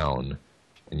breaks down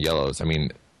and yellows. I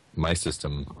mean, my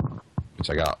system, which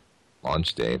I got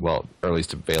launch day, well,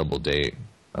 earliest available day,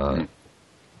 when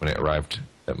it arrived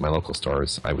at my local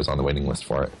stores, I was on the waiting list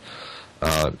for it,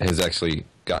 has actually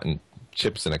gotten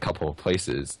chips in a couple of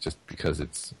places just because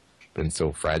it's been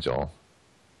so fragile.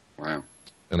 Wow.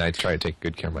 And I try to take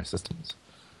good care of my systems.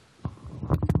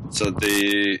 So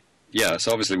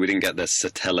so obviously we didn't get the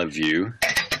Satellaview.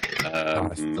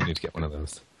 I still need to get one of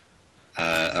those.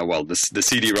 Well, the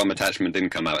CD-ROM attachment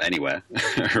didn't come out anywhere,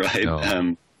 right?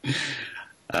 No.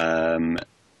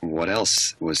 What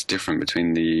else was different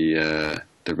between the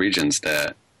regions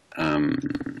there? There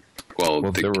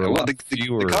were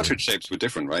the cartridge shapes were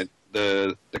different, right?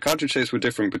 The cartridge shapes were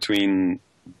different between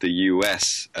the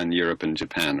US and Europe and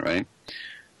Japan, right?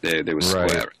 They were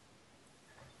square.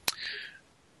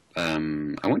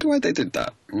 I wonder why they did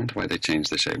that. I wonder why they changed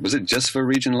the shape. Was it just for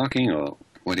region locking, or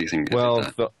what do you think? Well,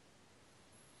 the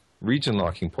region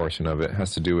locking portion of it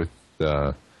has to do with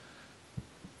the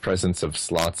presence of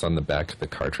slots on the back of the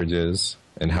cartridges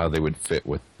and how they would fit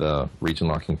with the region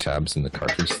locking tabs in the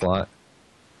cartridge slot.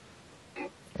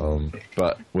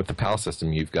 But with the PAL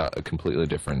system, you've got a completely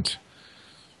different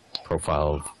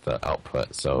profile of the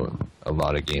output. So a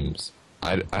lot of games,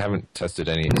 I haven't tested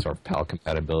any sort of PAL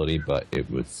compatibility, but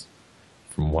it was,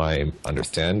 from what I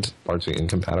understand, largely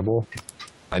incompatible.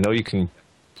 I know you can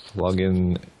plug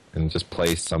in and just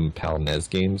play some PAL NES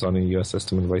games on a US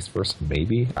system and vice versa.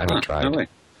 Maybe. I haven't tried. No way.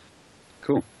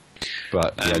 Cool.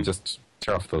 But yeah, just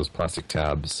tear off those plastic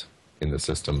tabs in the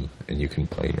system and you can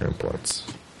play your imports.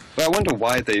 But I wonder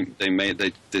why they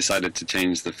decided to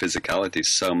change the physicality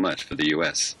so much for the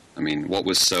US. I mean, what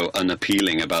was so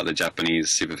unappealing about the Japanese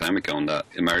Super Famicom that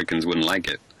Americans wouldn't like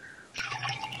it?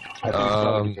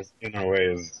 I think because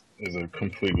NOA is a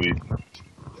completely,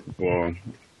 well,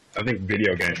 I think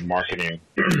video game marketing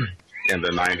in the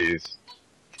 90s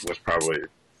was probably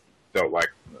felt like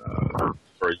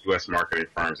for U.S. marketing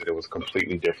firms that it was a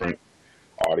completely different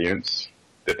audience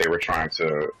that they were trying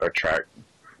to attract,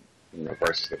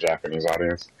 versus the Japanese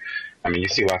audience. I mean, you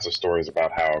see lots of stories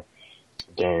about how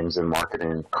games and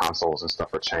marketing consoles and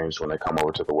stuff are changed when they come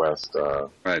over to the West.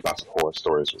 Right. Lots of horror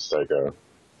stories with Sega.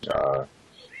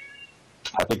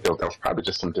 I think there was probably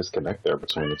just some disconnect there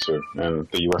between the two. And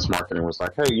the U.S. marketing was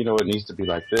like, hey, it needs to be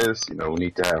like this. We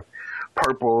need to have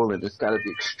purple, and it's got to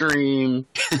be extreme.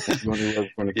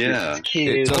 Yeah.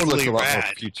 It does Totally look a lot rad.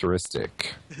 more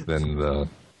futuristic than the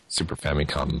Super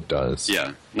Famicom does.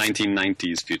 Yeah,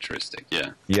 1990s futuristic,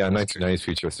 yeah. Yeah, 1990s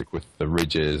futuristic with the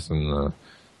ridges and the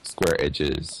square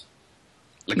edges.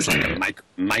 Looks like a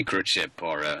microchip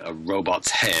or a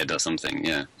robot's head or something,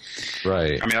 yeah.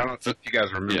 Right. I mean, I don't know if you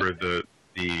guys remember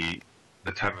the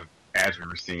type of ads we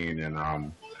were seeing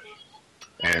in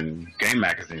game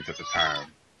magazines at the time.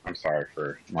 I'm sorry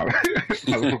for my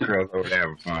little girls over there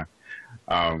having fun.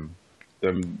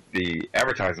 The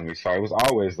advertising we saw, it was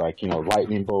always like,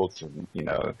 lightning bolts and,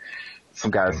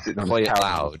 some guys sitting on Play the it couch.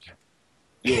 loud.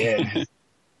 Yeah.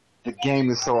 The game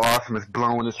is so awesome, it's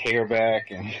blowing his hair back.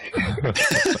 And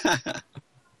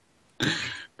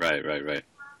Right.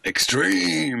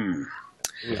 Extreme!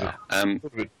 Yeah.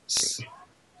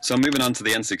 So moving on to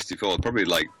the N64, probably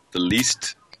like the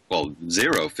least,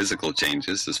 zero physical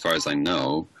changes as far as I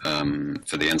know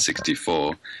for the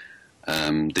N64.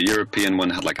 The European one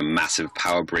had like a massive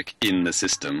power brick in the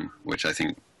system, which I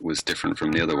think was different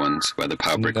from the other ones, where the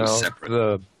power brick was separate.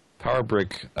 The power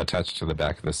brick attached to the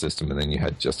back of the system, and then you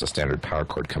had just a standard power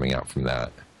cord coming out from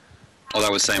that. Oh,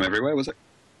 that was same everywhere, was it?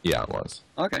 Yeah, it was.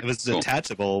 Okay. It was cool.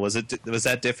 detachable. Was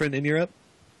that different in Europe?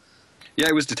 Yeah,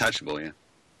 it was detachable, yeah.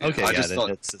 Okay, I just thought,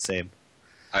 that's the same.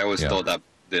 I always thought that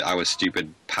our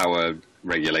stupid power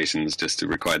regulations just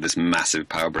required this massive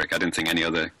power brick. I didn't think any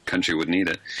other country would need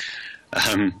it.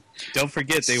 Don't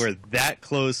forget, they were that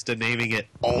close to naming it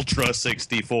Ultra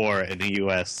 64 in the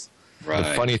U.S. Right.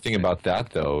 The funny thing about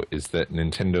that, though, is that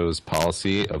Nintendo's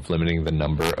policy of limiting the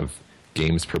number of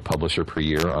games per publisher per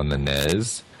year on the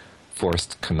NES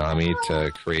forced Konami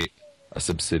to create a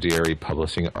subsidiary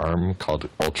publishing arm called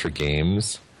Ultra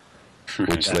Games,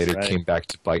 which later came back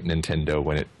to bite Nintendo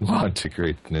when it wanted to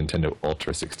create the Nintendo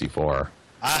Ultra 64.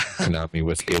 Konami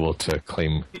was able to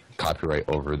claim copyright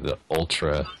over the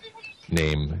Ultra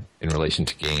name in relation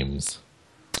to games.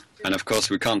 And of course,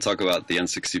 we can't talk about the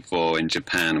N64 in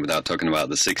Japan without talking about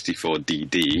the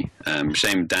 64DD.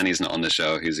 Shame Danny's not on the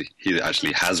show. He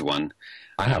actually has one.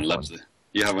 I have one.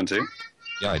 You have one too?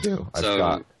 Yeah, I do. I've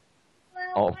got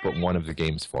all but one of the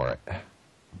games for it.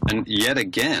 And yet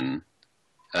again,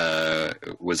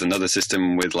 was another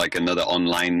system with like another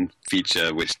online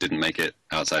feature which didn't make it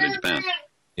outside of Japan.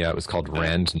 Yeah, it was called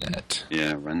RandNet.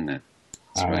 Yeah, RandNet.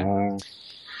 That's right.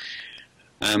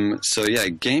 So yeah,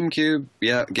 GameCube,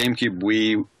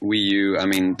 Wii U. I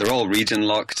mean, they're all region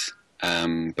locked,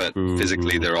 but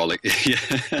physically they're all but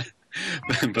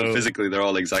physically they're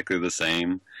all exactly the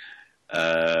same.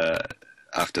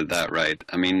 After that, right?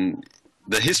 I mean,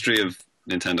 the history of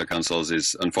Nintendo consoles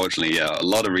is unfortunately, a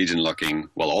lot of region locking.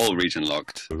 Well, all region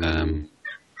locked.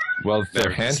 Well,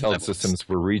 their handheld systems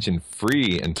were region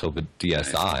free until the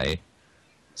DSi. Right.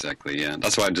 Exactly, yeah.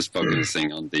 That's why I'm just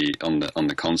focusing on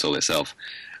the console itself.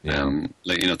 Yeah.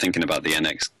 Thinking about the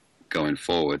NX going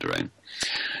forward, right?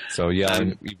 So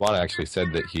Iwata actually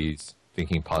said that he's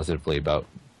thinking positively about.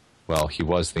 Well, he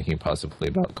was thinking positively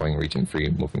about going region free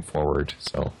moving forward.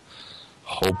 So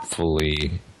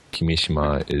hopefully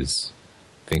Kimishima is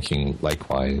thinking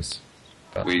likewise.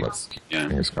 But let's keep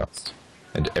fingers crossed.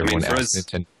 And everyone asked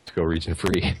Nintendo to go region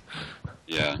free.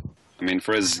 Yeah. I mean,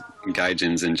 for us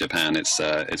gaijins in Japan, it's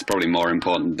probably more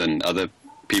important than other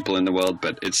people in the world,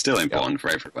 but it's still important for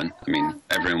everyone. I mean,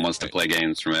 everyone wants to play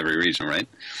games from every region, right?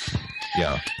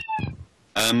 Yeah.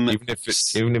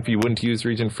 Even if you wouldn't use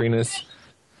region freeness,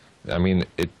 I mean,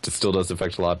 it still does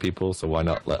affect a lot of people. So why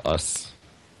not let us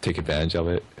take advantage of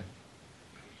it?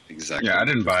 Exactly. Yeah, I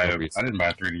didn't buy a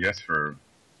 3DS for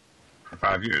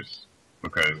 5 years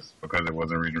because it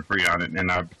wasn't region free on it,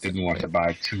 and I didn't want to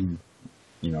buy two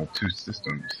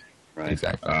systems. Right.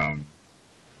 Exactly.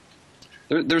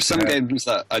 There's some games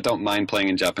that I don't mind playing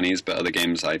in Japanese, but other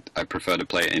games I prefer to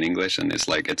play it in English, and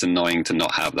it's annoying to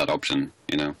not have that option.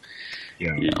 Yeah.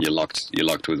 You're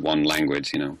locked with one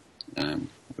language. More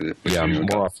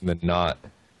often than not,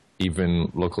 even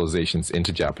localizations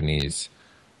into Japanese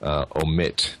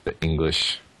omit the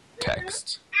English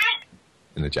text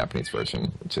in the Japanese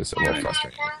version, which is a little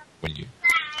frustrating when you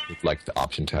would like the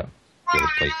option to be able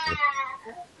to play it.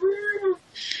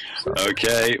 So.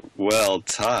 Okay, well,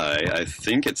 Ty, I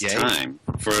think it's time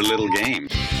for a little game.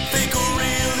 Fake or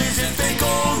real? Is it fake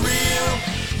or real?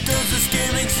 Does this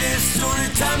game exist or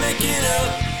did time make it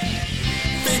up?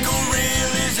 Fake or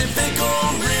real? Is it fake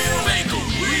or real? Fake or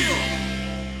real?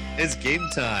 It's game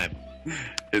time.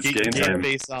 It's game time.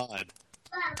 Face on.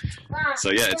 So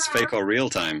yeah, it's fake or real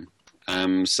time.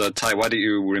 So Ty, why don't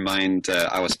you remind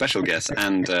our special guests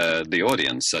and the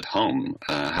audience at home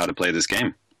how to play this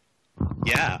game?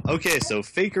 Yeah, okay, so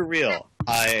fake or real.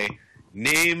 I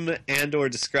name and or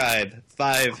describe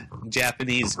 5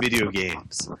 Japanese video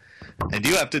games. And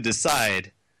you have to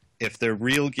decide if they're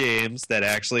real games that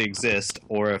actually exist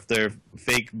or if they're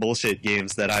fake bullshit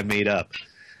games that I made up.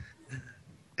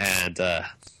 And,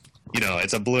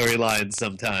 it's a blurry line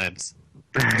sometimes.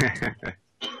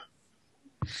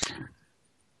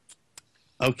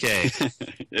 Okay.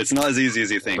 It's not as easy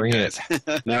as you think. Bring it.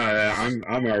 No,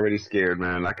 I'm already scared,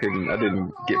 man. I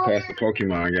didn't get past the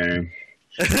Pokemon game.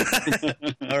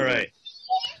 All right.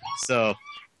 So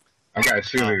I got a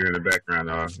cheerleader in the background,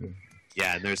 though.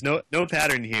 yeah, and there's no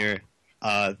pattern here.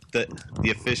 The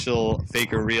official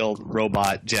fake or real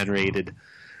robot generated.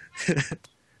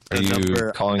 Are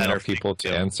you calling out people to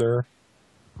answer?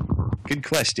 Good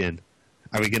question.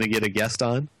 Are we going to get a guest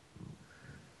on?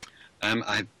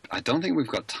 I don't think we've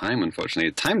got time,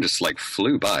 unfortunately. Time just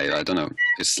flew by. I don't know.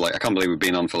 It's I can't believe we've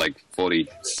been on for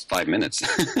 45 minutes.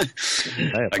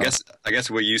 I guess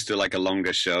we're used to a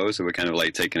longer show, so we're kind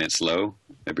of taking it slow.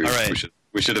 Maybe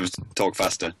we should have talked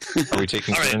faster. Are we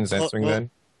taking turns answering then?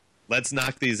 Let's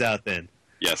knock these out then.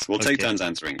 Yes, we'll take turns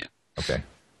answering it. Okay.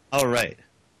 All right.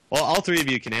 Well, all 3 of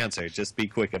you can answer. Just be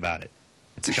quick about it.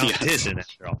 It's a competition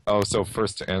after all. Oh, so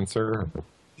first to answer?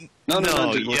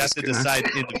 No, you have to decide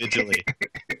individually.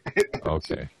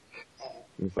 Okay.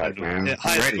 The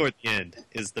highest score at the end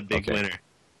is the big winner.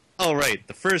 All right,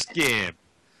 the first game.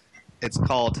 It's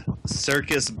called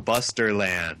Circus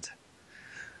Busterland.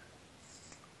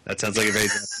 That sounds like a very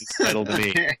Japanese title to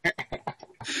me.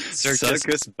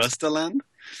 Circus Busterland?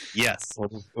 Yes.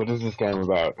 What is this game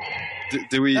about?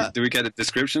 Do we get a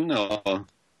description or?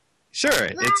 Sure.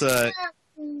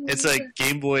 It's a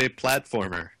Game Boy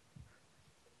platformer.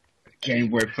 Game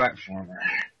Boy platformer.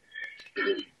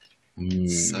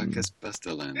 Circus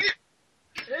Busterland.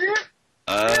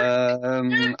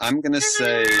 I'm gonna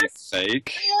say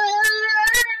fake.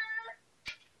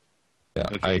 Yeah,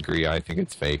 okay. I agree. I think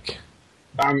it's fake.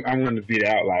 I'm going to be the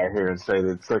outlier here and say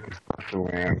that Circus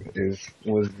Busterland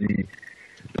was the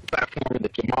platform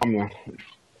that your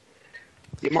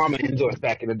mama enjoyed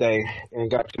back in the day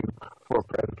and got you for a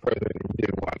present and you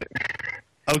didn't want it.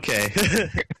 Okay.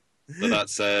 So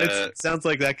that's it sounds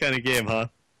like that kind of game, huh?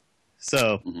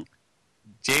 So,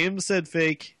 James said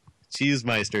fake.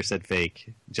 Cheesemeister said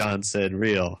fake. John said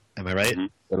real. Am I right?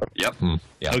 Mm-hmm. Yep.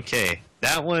 Yeah. Okay,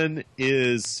 that one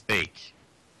is fake.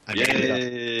 I made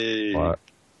it up. What?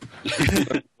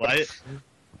 What?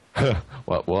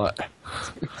 What?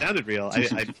 It sounded real.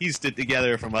 I pieced it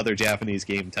together from other Japanese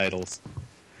game titles.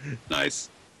 Nice.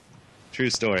 True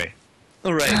story.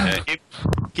 All right.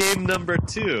 Game number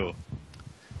 2.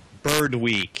 Bird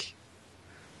Week.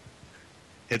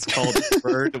 It's called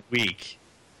Bird Week.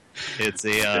 It's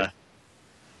a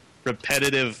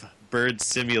repetitive bird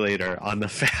simulator on the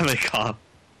Famicom.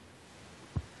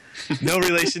 No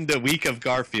relation to Week of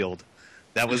Garfield.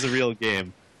 That was a real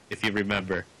game, if you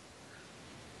remember.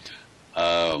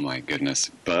 Oh my goodness.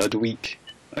 Bird Week?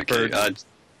 Okay.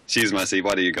 Choose my seat.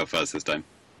 Why do you go first this time?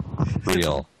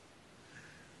 Real.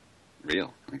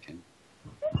 Real. Okay.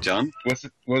 John? What's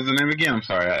the name again? I'm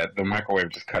sorry, the microwave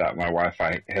just cut out my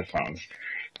Wi-Fi headphones.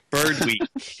 Bird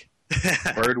Week.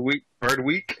 Bird Week? Bird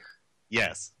Week?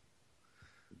 Yes.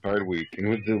 Bird Week.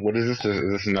 And what is this?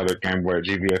 Is this another Game Boy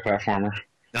GBA platformer?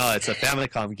 No, it's a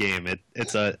Famicom game.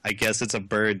 I guess it's a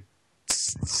bird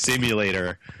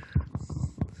simulator.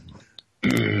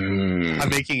 I'm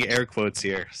making air quotes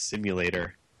here.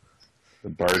 Simulator. The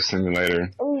bird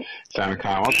simulator.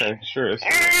 Famicom. Okay, sure.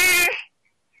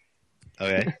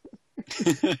 Okay.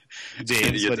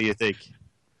 James, what do you think?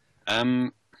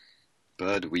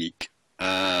 Bird Week.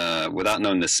 Without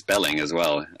knowing the spelling as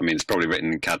well. I mean, it's probably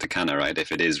written in katakana, right?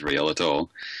 If it is real at all.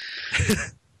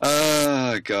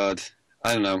 Oh, God.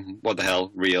 I don't know. What the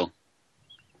hell? Real.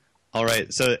 All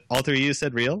right. So all three of you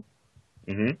said real?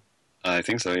 Mm-hmm. I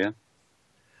think so, yeah.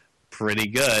 Pretty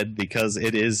good, because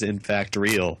it is, in fact,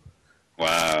 real.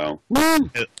 Wow.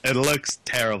 It looks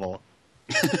terrible.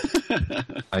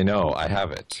 I know. I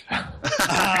have it.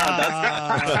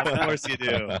 Of course you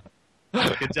do.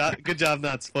 Good job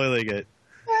not spoiling it.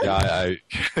 Yeah, I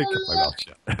kept my mouth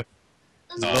shut.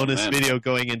 Bonus video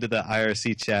going into the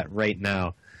IRC chat right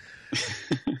now.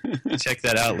 Check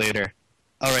that out later.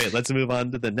 All right, let's move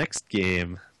on to the next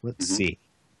game. Let's see.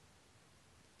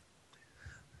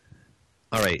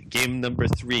 All right, game number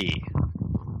 3.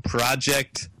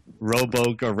 Project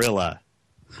Robo Gorilla.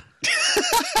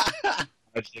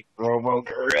 Project Robo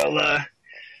Gorilla.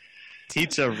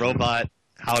 Teach a robot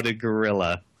how to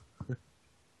gorilla.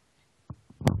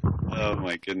 Oh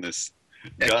my goodness.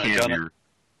 Nah.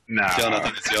 John, I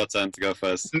think it's your turn to go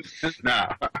first.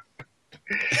 Nah.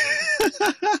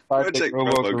 Project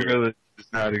Robo Gorilla does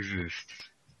not exist.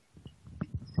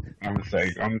 I'm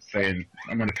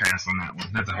gonna pass on that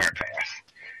one. That's a hard pass.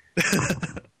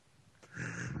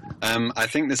 I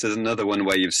think this is another one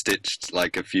where you've stitched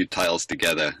like a few titles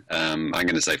together. I'm going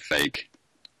to say fake.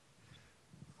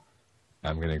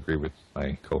 I'm going to agree with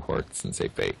my cohorts and say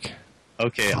fake.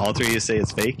 Okay, all three of you say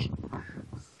it's fake?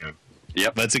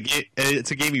 Yep. But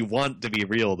it's a game you want to be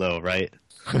real, though, right?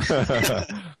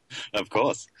 Of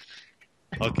course.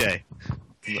 Okay.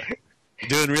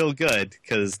 Doing real good,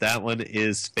 because that one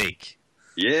is fake.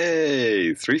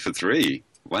 Yay! 3 for 3.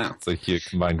 Wow. It's like you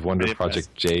combined Wonder Pretty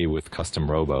Project J with Custom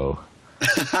Robo.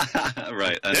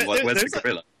 Right. And where's the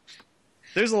gorilla?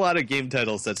 There's a lot of game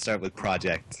titles that start with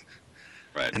project.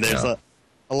 Right. And there's a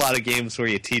lot of games where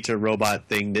you teach a robot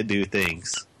thing to do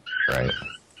things. Right.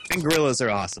 And gorillas are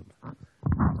awesome.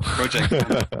 Project.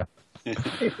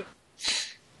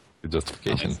 Good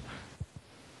justification.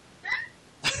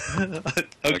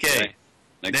 Okay.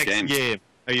 Next Next game.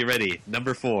 Are you ready?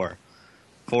 Number 4.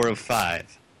 4 of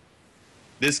 5.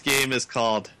 This game is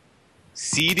called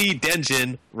CD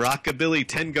Denjin Rockabilly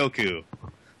Tengoku.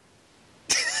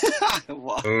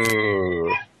 What?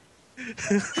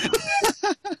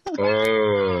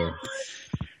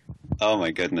 Oh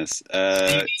my goodness.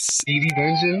 CD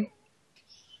Dungeon?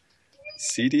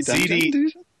 CD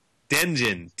Dungeon?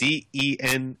 Denjin.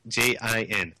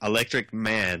 Denjin. Electric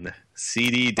Man.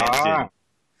 CD Denjin.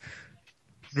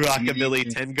 Rockabilly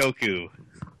Tengoku.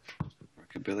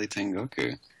 Rockabilly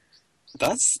Tengoku.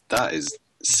 That is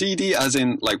CD as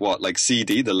in like what? Like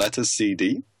CD, the letter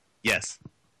CD? Yes.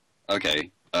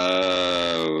 Okay.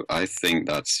 I think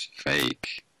that's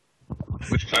fake.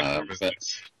 Which platform is that?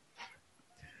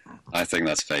 I think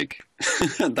that's fake.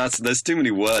 There's too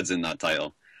many words in that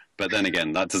title. But then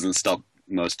again, that doesn't stop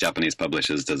most Japanese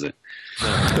publishers, does it?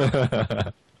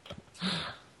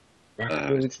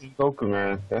 Goku,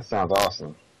 man. That sounds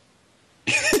awesome.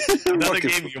 Another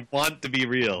game you want to be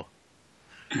real.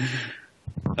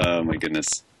 Oh my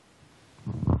goodness.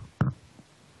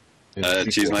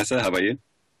 Cheesemeister, how about you?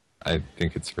 I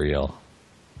think it's real.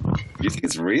 You think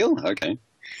it's real? Okay.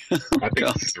 I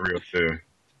think it's real too.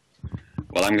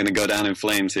 Well, I'm going to go down in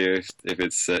flames here if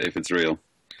it's real.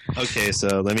 Okay,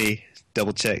 so let me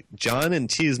double check. John and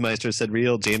Cheesemeister said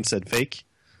real. James said fake.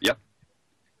 Yep.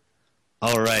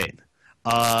 All right.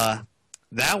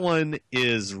 That one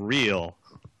is real.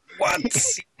 What?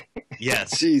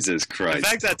 Yes. Jesus In Christ.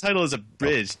 fact, that title is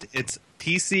abridged. It's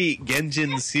PC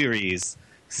Genjin Series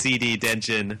CD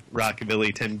Denjin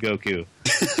Rockabilly Tengoku.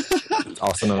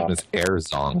 Also known as Air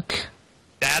Zonk.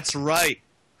 That's right.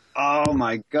 Oh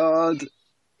my god.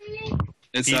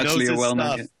 It's He actually knows a his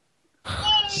well-known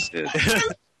stuff. hit.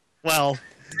 Well,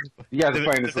 You guys are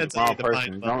playing this with depends the how wrong you define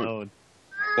person. Don't, well-known.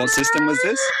 What system was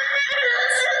this?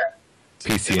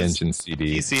 PC Engine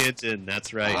CD. PC Engine,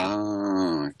 that's right.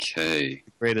 Ah, okay.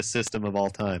 Greatest system of all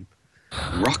time.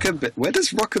 Where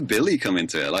does Rockabilly come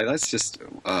into it? Like, that's just...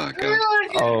 Oh, God.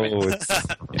 Oh, it's...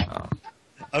 Yeah.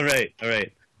 All right.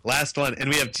 Last one, and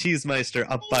we have Cheesemeister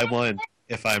up by 1,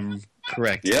 if I'm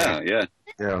correct. Yeah.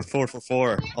 yeah. 4 for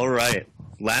 4. All right.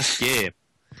 Last game.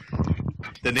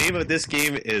 The name of this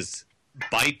game is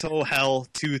Baito Hell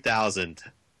 2000.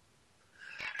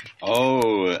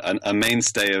 Oh, a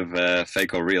mainstay of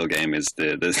Fake or Real game is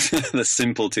the the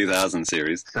Simple 2000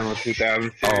 series. Summer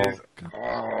 2000 series.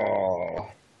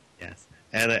 Oh. Yes.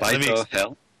 And Baito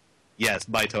Hell? Yes,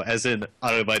 Baito, as in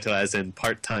Arubaito, as in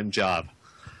part-time job.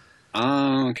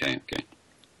 Oh, okay.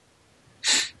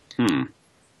 Baito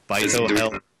Is it-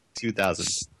 Hell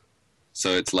 2000. So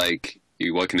it's like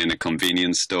you working in a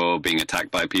convenience store, being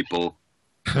attacked by people,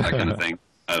 that kind of thing.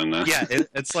 I don't know. Yeah,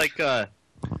 it's like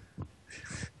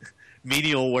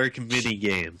menial work mini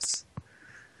games.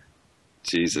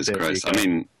 Jesus There you Christ. go.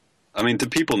 I mean, do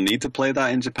people need to play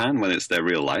that in Japan when it's their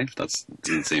real life? That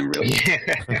doesn't seem real.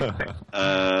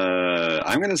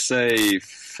 I'm going to say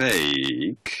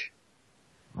fake.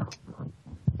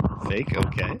 Fake,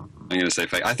 okay. I'm going to say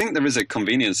fake. I think there is a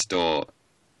convenience store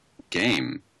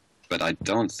game, but I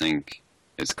don't think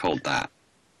it's called that.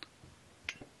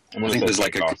 I'm I think there's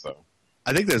like a... also.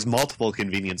 I think there's multiple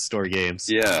convenience store games.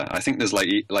 Yeah, I think there's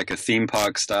like a theme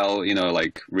park style,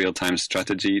 like real-time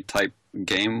strategy type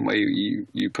game where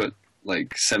you put like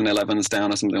 7-Elevens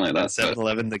down or something like that.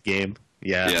 7-Eleven, the game.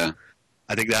 Yeah. Yeah.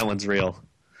 I think that one's real.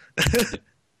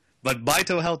 But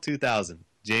Baito Hell 2000.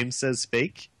 James says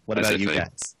fake. What I about say you fake.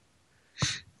 guys?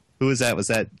 Who was that? Was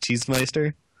that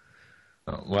Cheesemeister?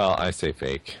 Well, I say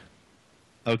fake.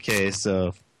 Okay,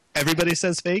 so everybody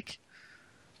says fake?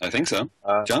 I think so.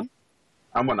 John?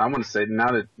 I'm gonna say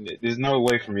now that there's no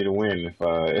way for me to win if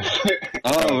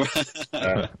Oh,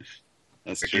 uh,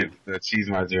 that's true. the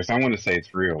Cheesemeister. So I'm gonna say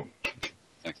it's real.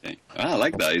 Okay. I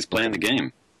like that. He's playing the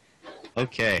game.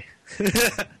 Okay.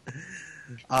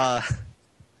 All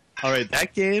right,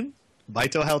 that game,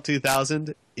 Baito Hell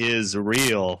 2000, is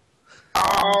real.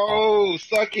 Oh,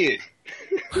 suck it!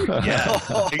 Yeah.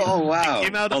 Oh, wow. It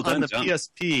came out Well on done, the John.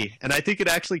 PSP, and I think it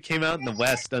actually came out in the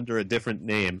West under a different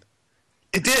name.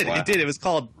 It did. Wow. It did. It was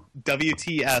called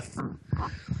WTF.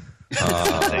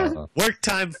 Work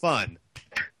Time Fun.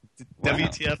 Wow.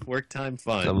 WTF Work Time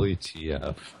Fun.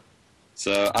 WTF.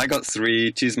 So I got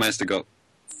 3, Cheesemeister got,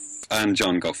 and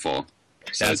John got 4.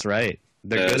 So That's right.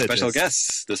 They're the good at special this.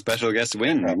 guests, the special guests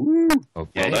win. Woo.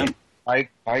 Okay. Well done.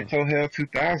 I told Hell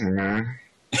 2000, man.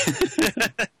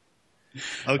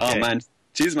 Okay. Oh man,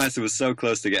 Cheesemeister was so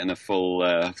close to getting a full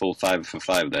 5 for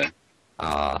 5 there.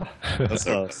 That's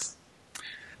close.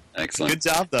 Excellent. Good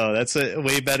job, though. That's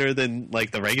way better than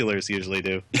like the regulars usually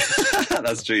do.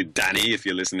 That's true. Danny, if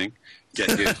you're listening, get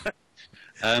good.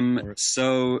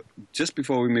 So just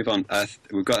before we move on,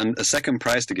 we've got a second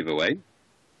prize to give away.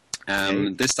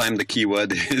 This time the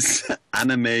keyword is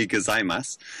anime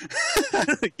gozaimasu.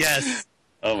 Yes.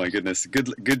 Oh my goodness.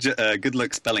 Good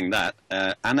luck spelling that.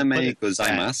 Anime What is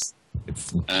gozaimasu.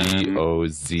 It's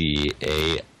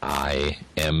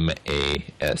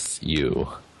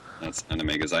GOZAIMASU. That's anime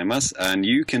gozaimasu. And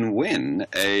you can win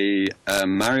a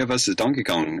Mario vs. Donkey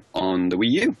Kong on the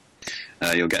Wii U.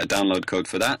 You'll get a download code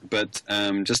for that. But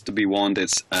just to be warned,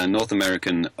 it's North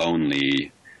American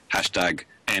only. Hashtag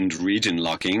end region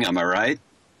locking. Am I right?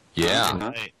 Yeah,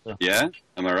 Right. Yeah?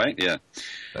 Am I right? Yeah.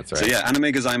 that's right. So yeah, anime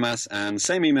gozaimasu, and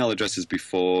same email address as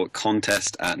before,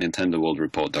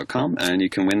 contest@nintendoworldreport.com, and you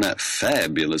can win that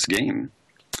fabulous game.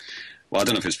 Well, I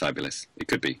don't know if it's fabulous. It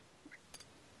could be.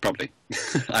 Probably.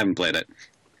 I haven't played it.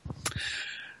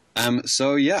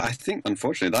 So yeah, I think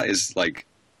unfortunately that is like,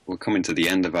 we're coming to the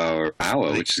end of our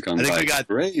hour, which has gone I think by we got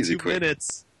crazy 2 quick.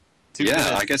 minutes. 2 Yeah,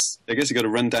 minutes. I guess you got to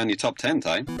run down your top 10,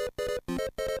 Ty.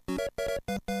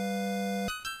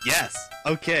 Yes.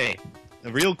 Okay.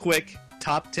 Real quick,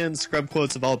 top 10 scrub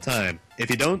quotes of all time. If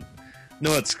you don't know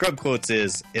what scrub quotes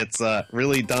is, it's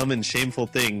really dumb and shameful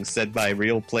things said by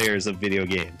real players of video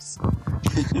games.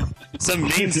 Some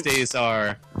mainstays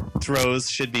are throws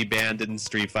should be banned in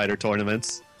Street Fighter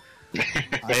tournaments.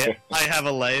 I have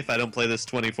a life. I don't play this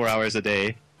 24 hours a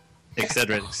day,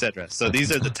 etc., etc. So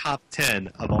these are the top 10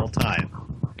 of all time.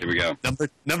 Here we go.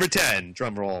 Number 10,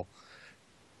 drum roll.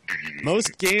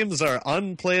 Most games are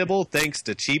unplayable thanks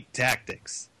to cheap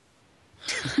tactics.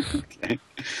 Okay.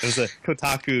 It was a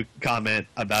Kotaku comment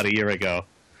about a year ago.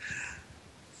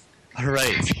 All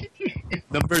right.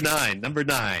 Number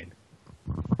nine.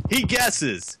 He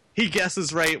guesses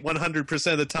right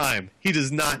 100% of the time. He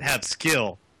does not have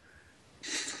skill.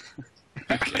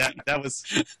 That was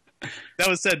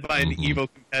said by an Evo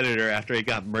competitor after he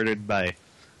got murdered by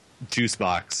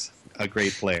Juicebox, a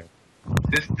great player.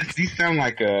 These sound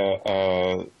like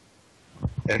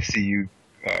FCU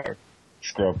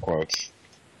scrub quotes.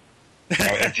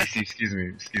 FGC, excuse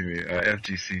me,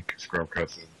 FGC scrub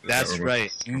quotes. That's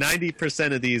right.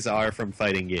 90% of these are from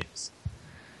fighting games.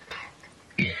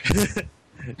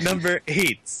 Number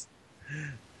 8.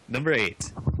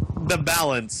 The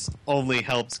balance only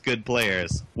helps good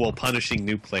players while punishing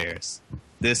new players.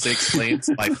 This explains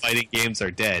why fighting games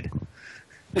are dead.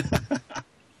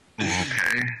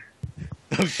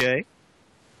 Okay.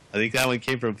 I think that one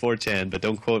came from 4chan, but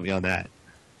don't quote me on that.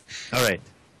 All right.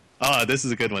 Oh, this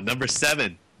is a good one. Number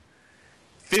 7.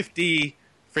 50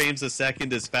 frames a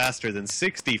second is faster than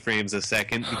 60 frames a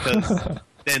second because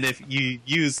then if you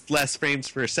use less frames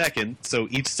per second, so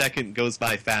each second goes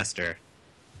by faster.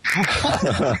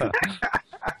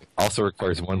 Also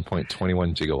requires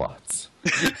 1.21 gigawatts.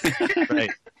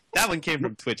 Right. That one came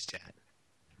from Twitch chat.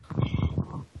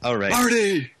 All right.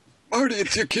 Marty,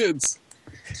 it's your kids.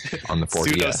 On the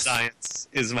 4DS. Pseudoscience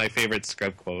is my favorite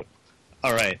scrub quote.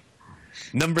 All right.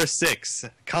 Number 6.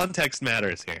 Context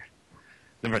matters here.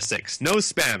 Number 6. No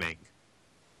spamming.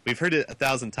 We've heard it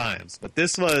 1,000 times, but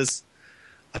this was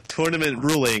a tournament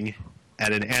ruling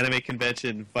at an anime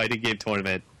convention fighting game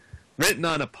tournament written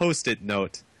on a post-it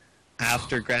note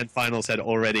after grand finals had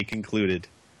already concluded.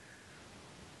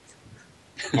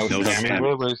 No spamming.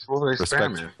 What were they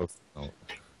spamming?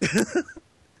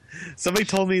 Somebody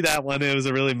told me that one. It was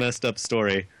a really messed up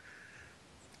story. It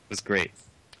was great.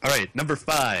 All right, number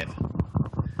 5.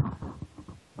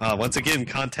 Once again,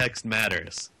 context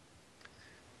matters.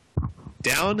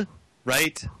 Down,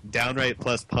 right, downright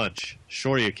plus punch.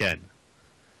 Sure you can.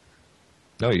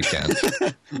 No, you can't.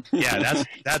 Yeah,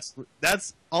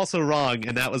 that's also wrong,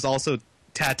 and that was also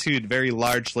tattooed very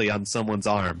largely on someone's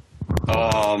arm.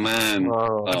 Oh man!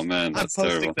 Oh man, that's I'm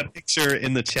posting terrible. the picture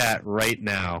in the chat right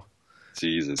now.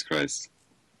 Jesus Christ!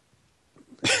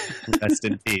 Rest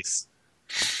in peace.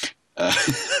 That's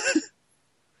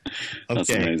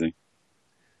Okay. amazing.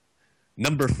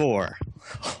 Number 4.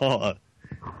 Oh,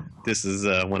 this is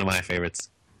one of my favorites.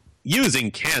 Using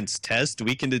Kant's test,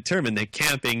 we can determine that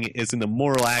camping is an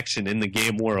immoral action in the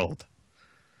game world.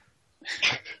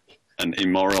 An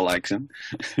immoral action.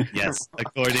 Yes,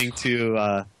 according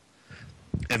to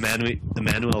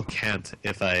Immanuel Kant,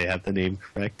 if I have the name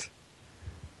correct.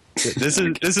 This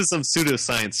is some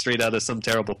pseudoscience straight out of some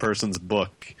terrible person's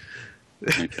book.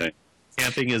 Okay.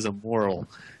 Camping is immoral.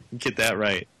 Get that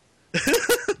right.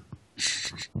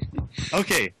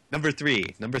 Okay, number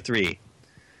 3.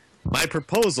 My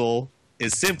proposal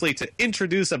is simply to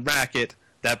introduce a bracket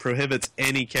that prohibits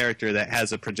any character that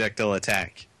has a projectile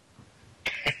attack.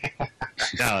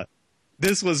 Now,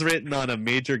 this was written on a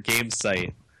major game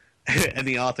site, and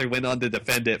the author went on to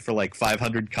defend it for like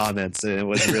 500 comments, and it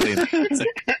was really amazing.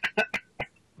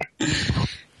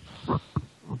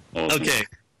 Awesome. Okay.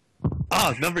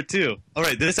 Number 2. All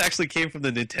right, this actually came from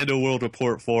the Nintendo World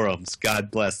Report forums.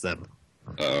 God bless them.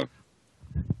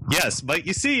 Yes, but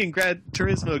you see, in Gran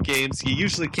Turismo games, you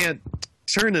usually can't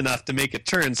turn enough to make a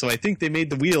turn, so I think they made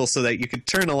the wheel so that you could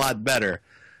turn a lot better.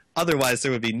 Otherwise,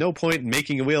 there would be no point in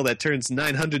making a wheel that turns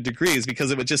 900 degrees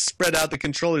because it would just spread out the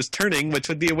controller's turning, which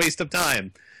would be a waste of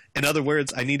time. In other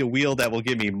words, I need a wheel that will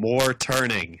give me more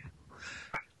turning.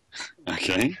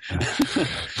 Okay.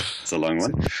 It's a long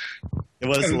one. It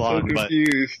was I'm long, so but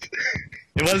confused.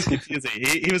 it was confusing.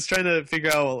 He was trying to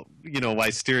figure out, why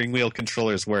steering wheel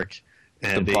controllers work.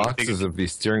 And The boxes of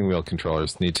these steering wheel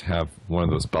controllers need to have one of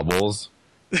those bubbles,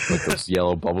 like those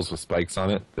yellow bubbles with spikes on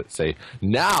it, that say,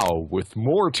 now with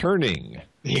more turning.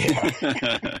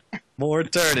 Yeah. more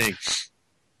turning.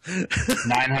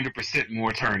 900%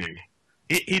 more turning.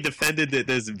 He defended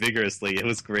this vigorously. It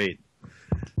was great.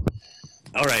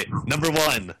 All right, number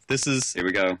 1. This is, Here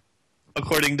we go.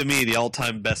 according to me, the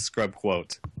all-time best scrub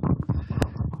quote.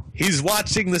 He's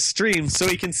watching the stream so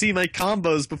he can see my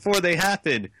combos before they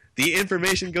happen. The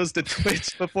information goes to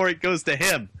Twitch before it goes to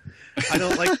him. I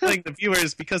don't like playing the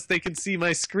viewers because they can see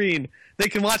my screen. They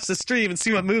can watch the stream and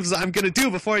see what moves I'm going to do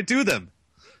before I do them.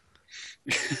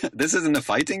 This isn't a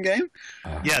fighting game?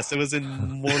 Yes, it was in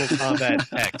Mortal Kombat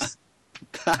X.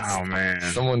 Oh man.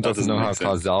 Someone doesn't know how make sense.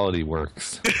 causality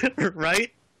works.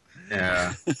 Right?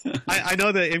 Yeah. I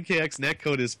know the MKX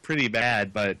netcode is pretty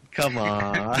bad, but come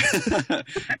on.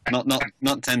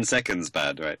 not 10 seconds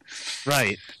bad, right?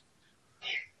 Right.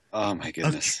 Oh my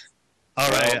goodness. All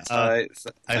right. Well,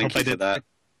 I hope I did that.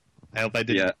 I hope I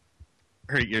didn't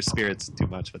hurt your spirits too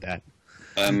much with that.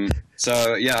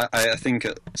 So yeah, I think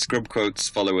Scrub Quotes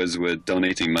followers were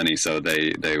donating money, so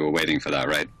they were waiting for that,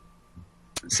 right?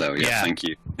 So yeah. Thank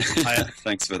you.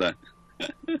 Thanks for that.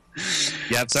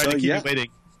 Yeah, I'm sorry to keep you waiting.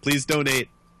 Please donate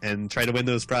and try to win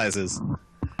those prizes.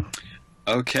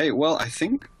 Okay, well, I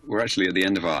think we're actually at the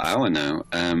end of our hour now.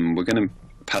 We're going to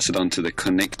pass it on to the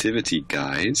connectivity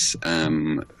guys,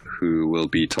 who will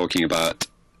be talking about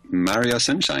Mario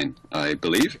Sunshine, I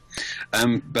believe.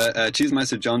 But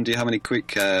Cheesemeister John, do you have any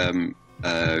quick anything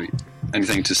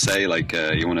to say? Like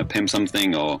you want to pimp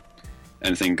something or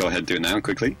anything? Go ahead, do it now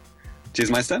quickly.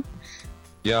 Cheesemeister?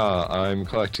 Yeah, I'm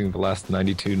collecting the last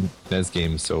 92 NES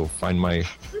games, so find my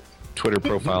Twitter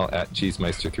profile at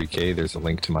Cheesemeister3K. There's a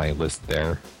link to my list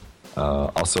there.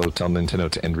 Also, tell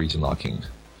Nintendo to end region locking.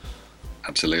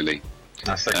 Absolutely.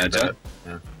 I second that.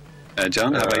 Yeah.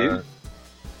 John, how about you?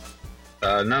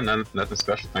 No, nothing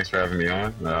special. Thanks for having me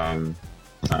on.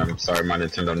 I'm sorry, my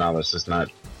Nintendo knowledge is not.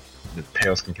 It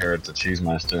pales compared to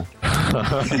Cheesemeister.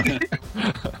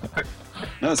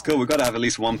 No, it's cool. We've got to have at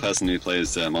least one person who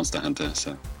plays Monster Hunter,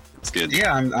 so it's good.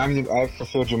 Yeah, I've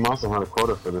fulfilled your Monster Hunter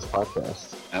quota for this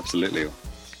podcast. Absolutely.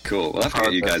 Cool. We'll have to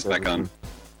get you guys back on.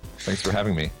 Thanks for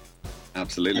having me.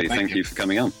 Absolutely. Thank you for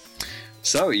coming on.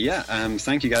 So, yeah,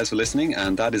 thank you guys for listening,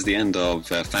 and that is the end of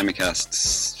Famicast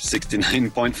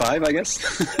 69.5, I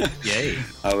guess. Yay.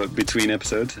 Our between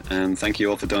episode, and thank you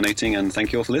all for donating, and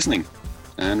thank you all for listening.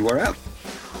 And we're out.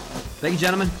 Thank you,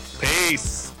 gentlemen.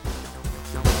 Peace.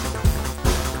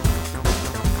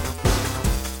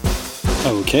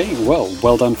 Okay,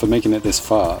 well done for making it this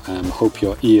far. Hope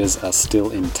your ears are still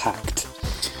intact.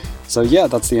 So yeah,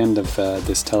 that's the end of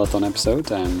this telethon episode.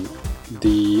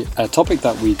 The topic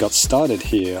that we got started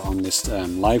here on this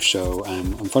live show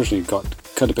unfortunately got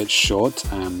cut a bit short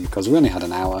because we only had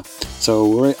an hour. So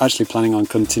we're actually planning on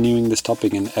continuing this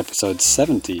topic in episode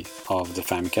 70 of the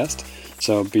Famicast.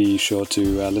 So be sure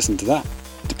to listen to that.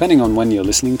 Depending on when you're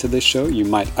listening to this show, you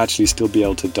might actually still be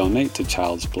able to donate to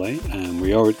Child's Play.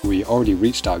 We already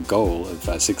reached our goal of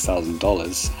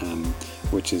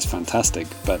 $6,000, which is fantastic.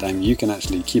 But you can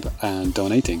actually keep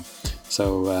donating.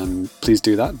 So please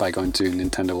do that by going to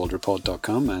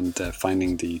nintendoworldreport.com and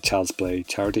finding the Child's Play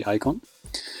charity icon.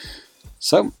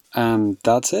 So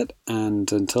that's it.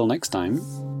 And until next time,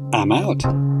 I'm out.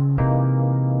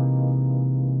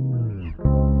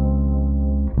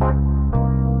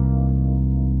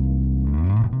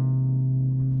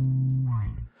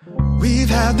 We've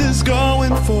had this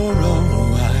going for a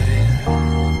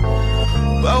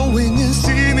while, but when you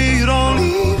see me, you don't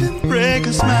even break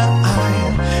a smile.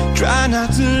 Try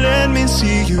not to let me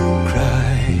see you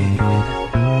cry.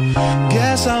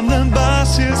 Guess I'm the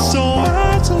boss here, so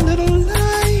it's a little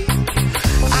lie.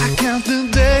 I count the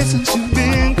days since you've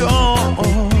been gone,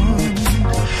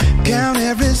 count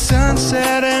every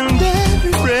sunset and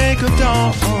every break of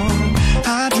dawn.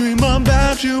 I dream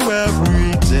about you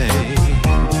every day.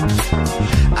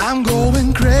 I'm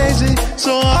going crazy,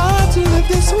 so hard to live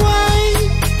this way.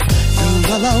 And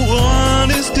all I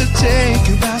want is to take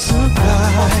you by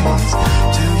surprise.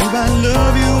 Tell you I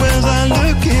love you as I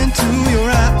look into your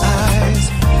eyes.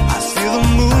 I see the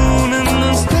moon and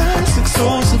the stars look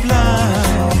so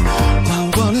sublime. My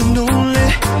one and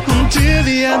only, until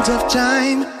the end of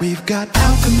time. We've got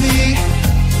alchemy,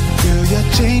 girl, you're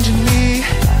changing me.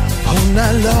 All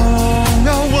night long, I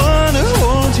wanna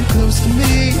hold you close to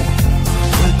me.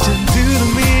 What you do to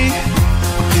me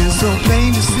is so plain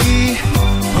to see.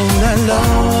 All night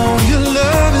long, your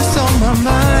love is on my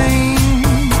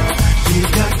mind.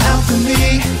 We've got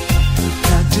alchemy,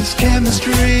 not just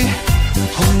chemistry.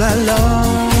 All night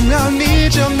long, I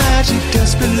need your magic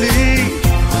desperately.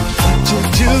 What you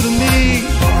do to me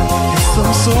is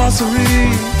some sorcery.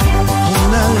 All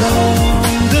night long,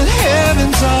 the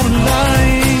heavens are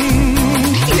aligned.